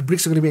saying these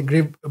bricks are going to be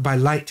engraved by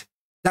light.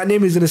 That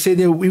name is going to say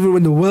there, even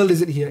when the world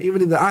isn't here,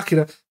 even in the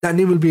Akhirah, that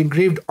name will be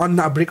engraved on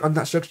that brick, on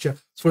that structure.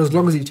 For as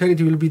long as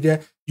eternity will be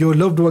there, your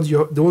loved ones,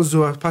 the ones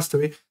who have passed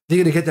away, they're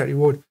going to get that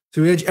reward.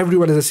 So we urge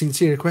everyone as a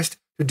sincere request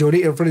to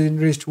donate and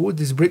fundraise towards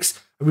these bricks.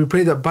 And we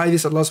pray that by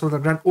this, Allah subhanahu wa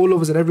ta'ala grant all of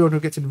us and everyone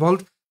who gets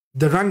involved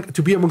the rank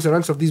to be amongst the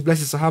ranks of these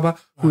blessed Sahaba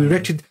who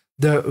erected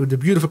the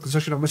beautiful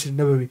construction of Masjid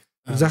al-Nabawi.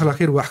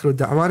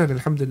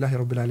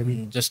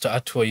 Just to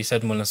add to what you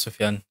said, Maulana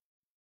Sufyaan,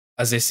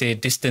 as they say,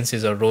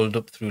 distances are rolled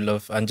up through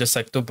love. And just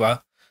like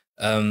Tub'a,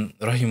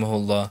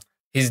 rahimahullah,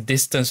 his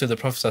distance with the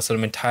Prophet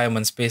ﷺ in time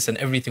and space and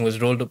everything was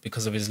rolled up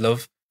because of his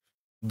love.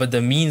 But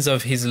the means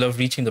of his love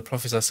reaching the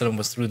Prophet ﷺ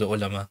was through the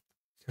ulama.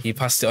 He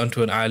passed it on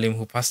to an alim,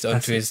 who passed it on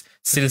to his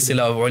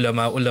silsila of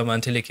ulama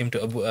until he came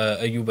to Abu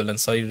Ayyub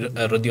al-Ansari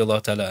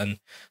radiyallahu ta'ala an.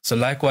 So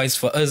likewise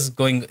for us,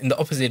 going in the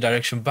opposite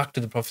direction back to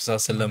the Prophet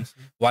ﷺ,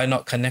 why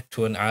not connect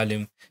to an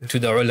alim, to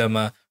the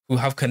ulama, who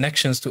have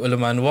connections to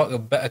ulama, and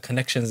what better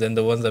connections than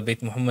the ones that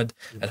Bayt Muhammad.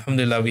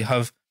 Alhamdulillah, we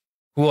have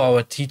who are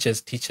our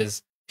teachers,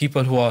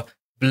 people who are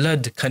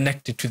blood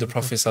connected to the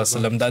Prophet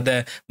ﷺ, that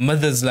their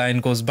mother's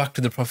line goes back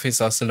to the Prophet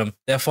ﷺ,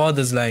 their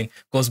father's line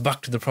goes back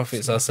to the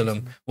Prophet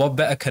ﷺ. What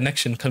better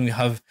connection can we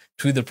have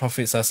to the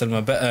Prophet ﷺ,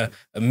 a better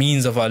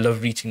means of our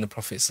love reaching the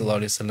Prophet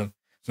ﷺ.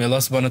 May Allah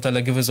subhanahu wa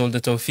ta'ala give us all the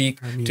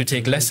tawfiq to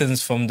take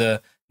lessons from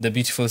the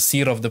beautiful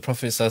seerah of the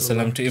Prophet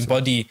ﷺ, to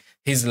embody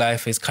his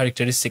life, his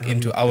characteristic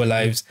into our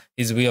lives,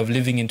 his way of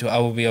living into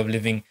our way of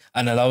living,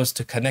 and allow us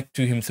to connect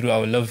to him through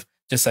our love,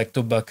 just like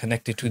Tubba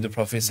connected to the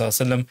Prophet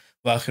ﷺ.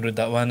 Wa akhiru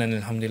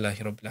da'wana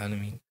alhamdulillahi rabbil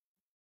alameen.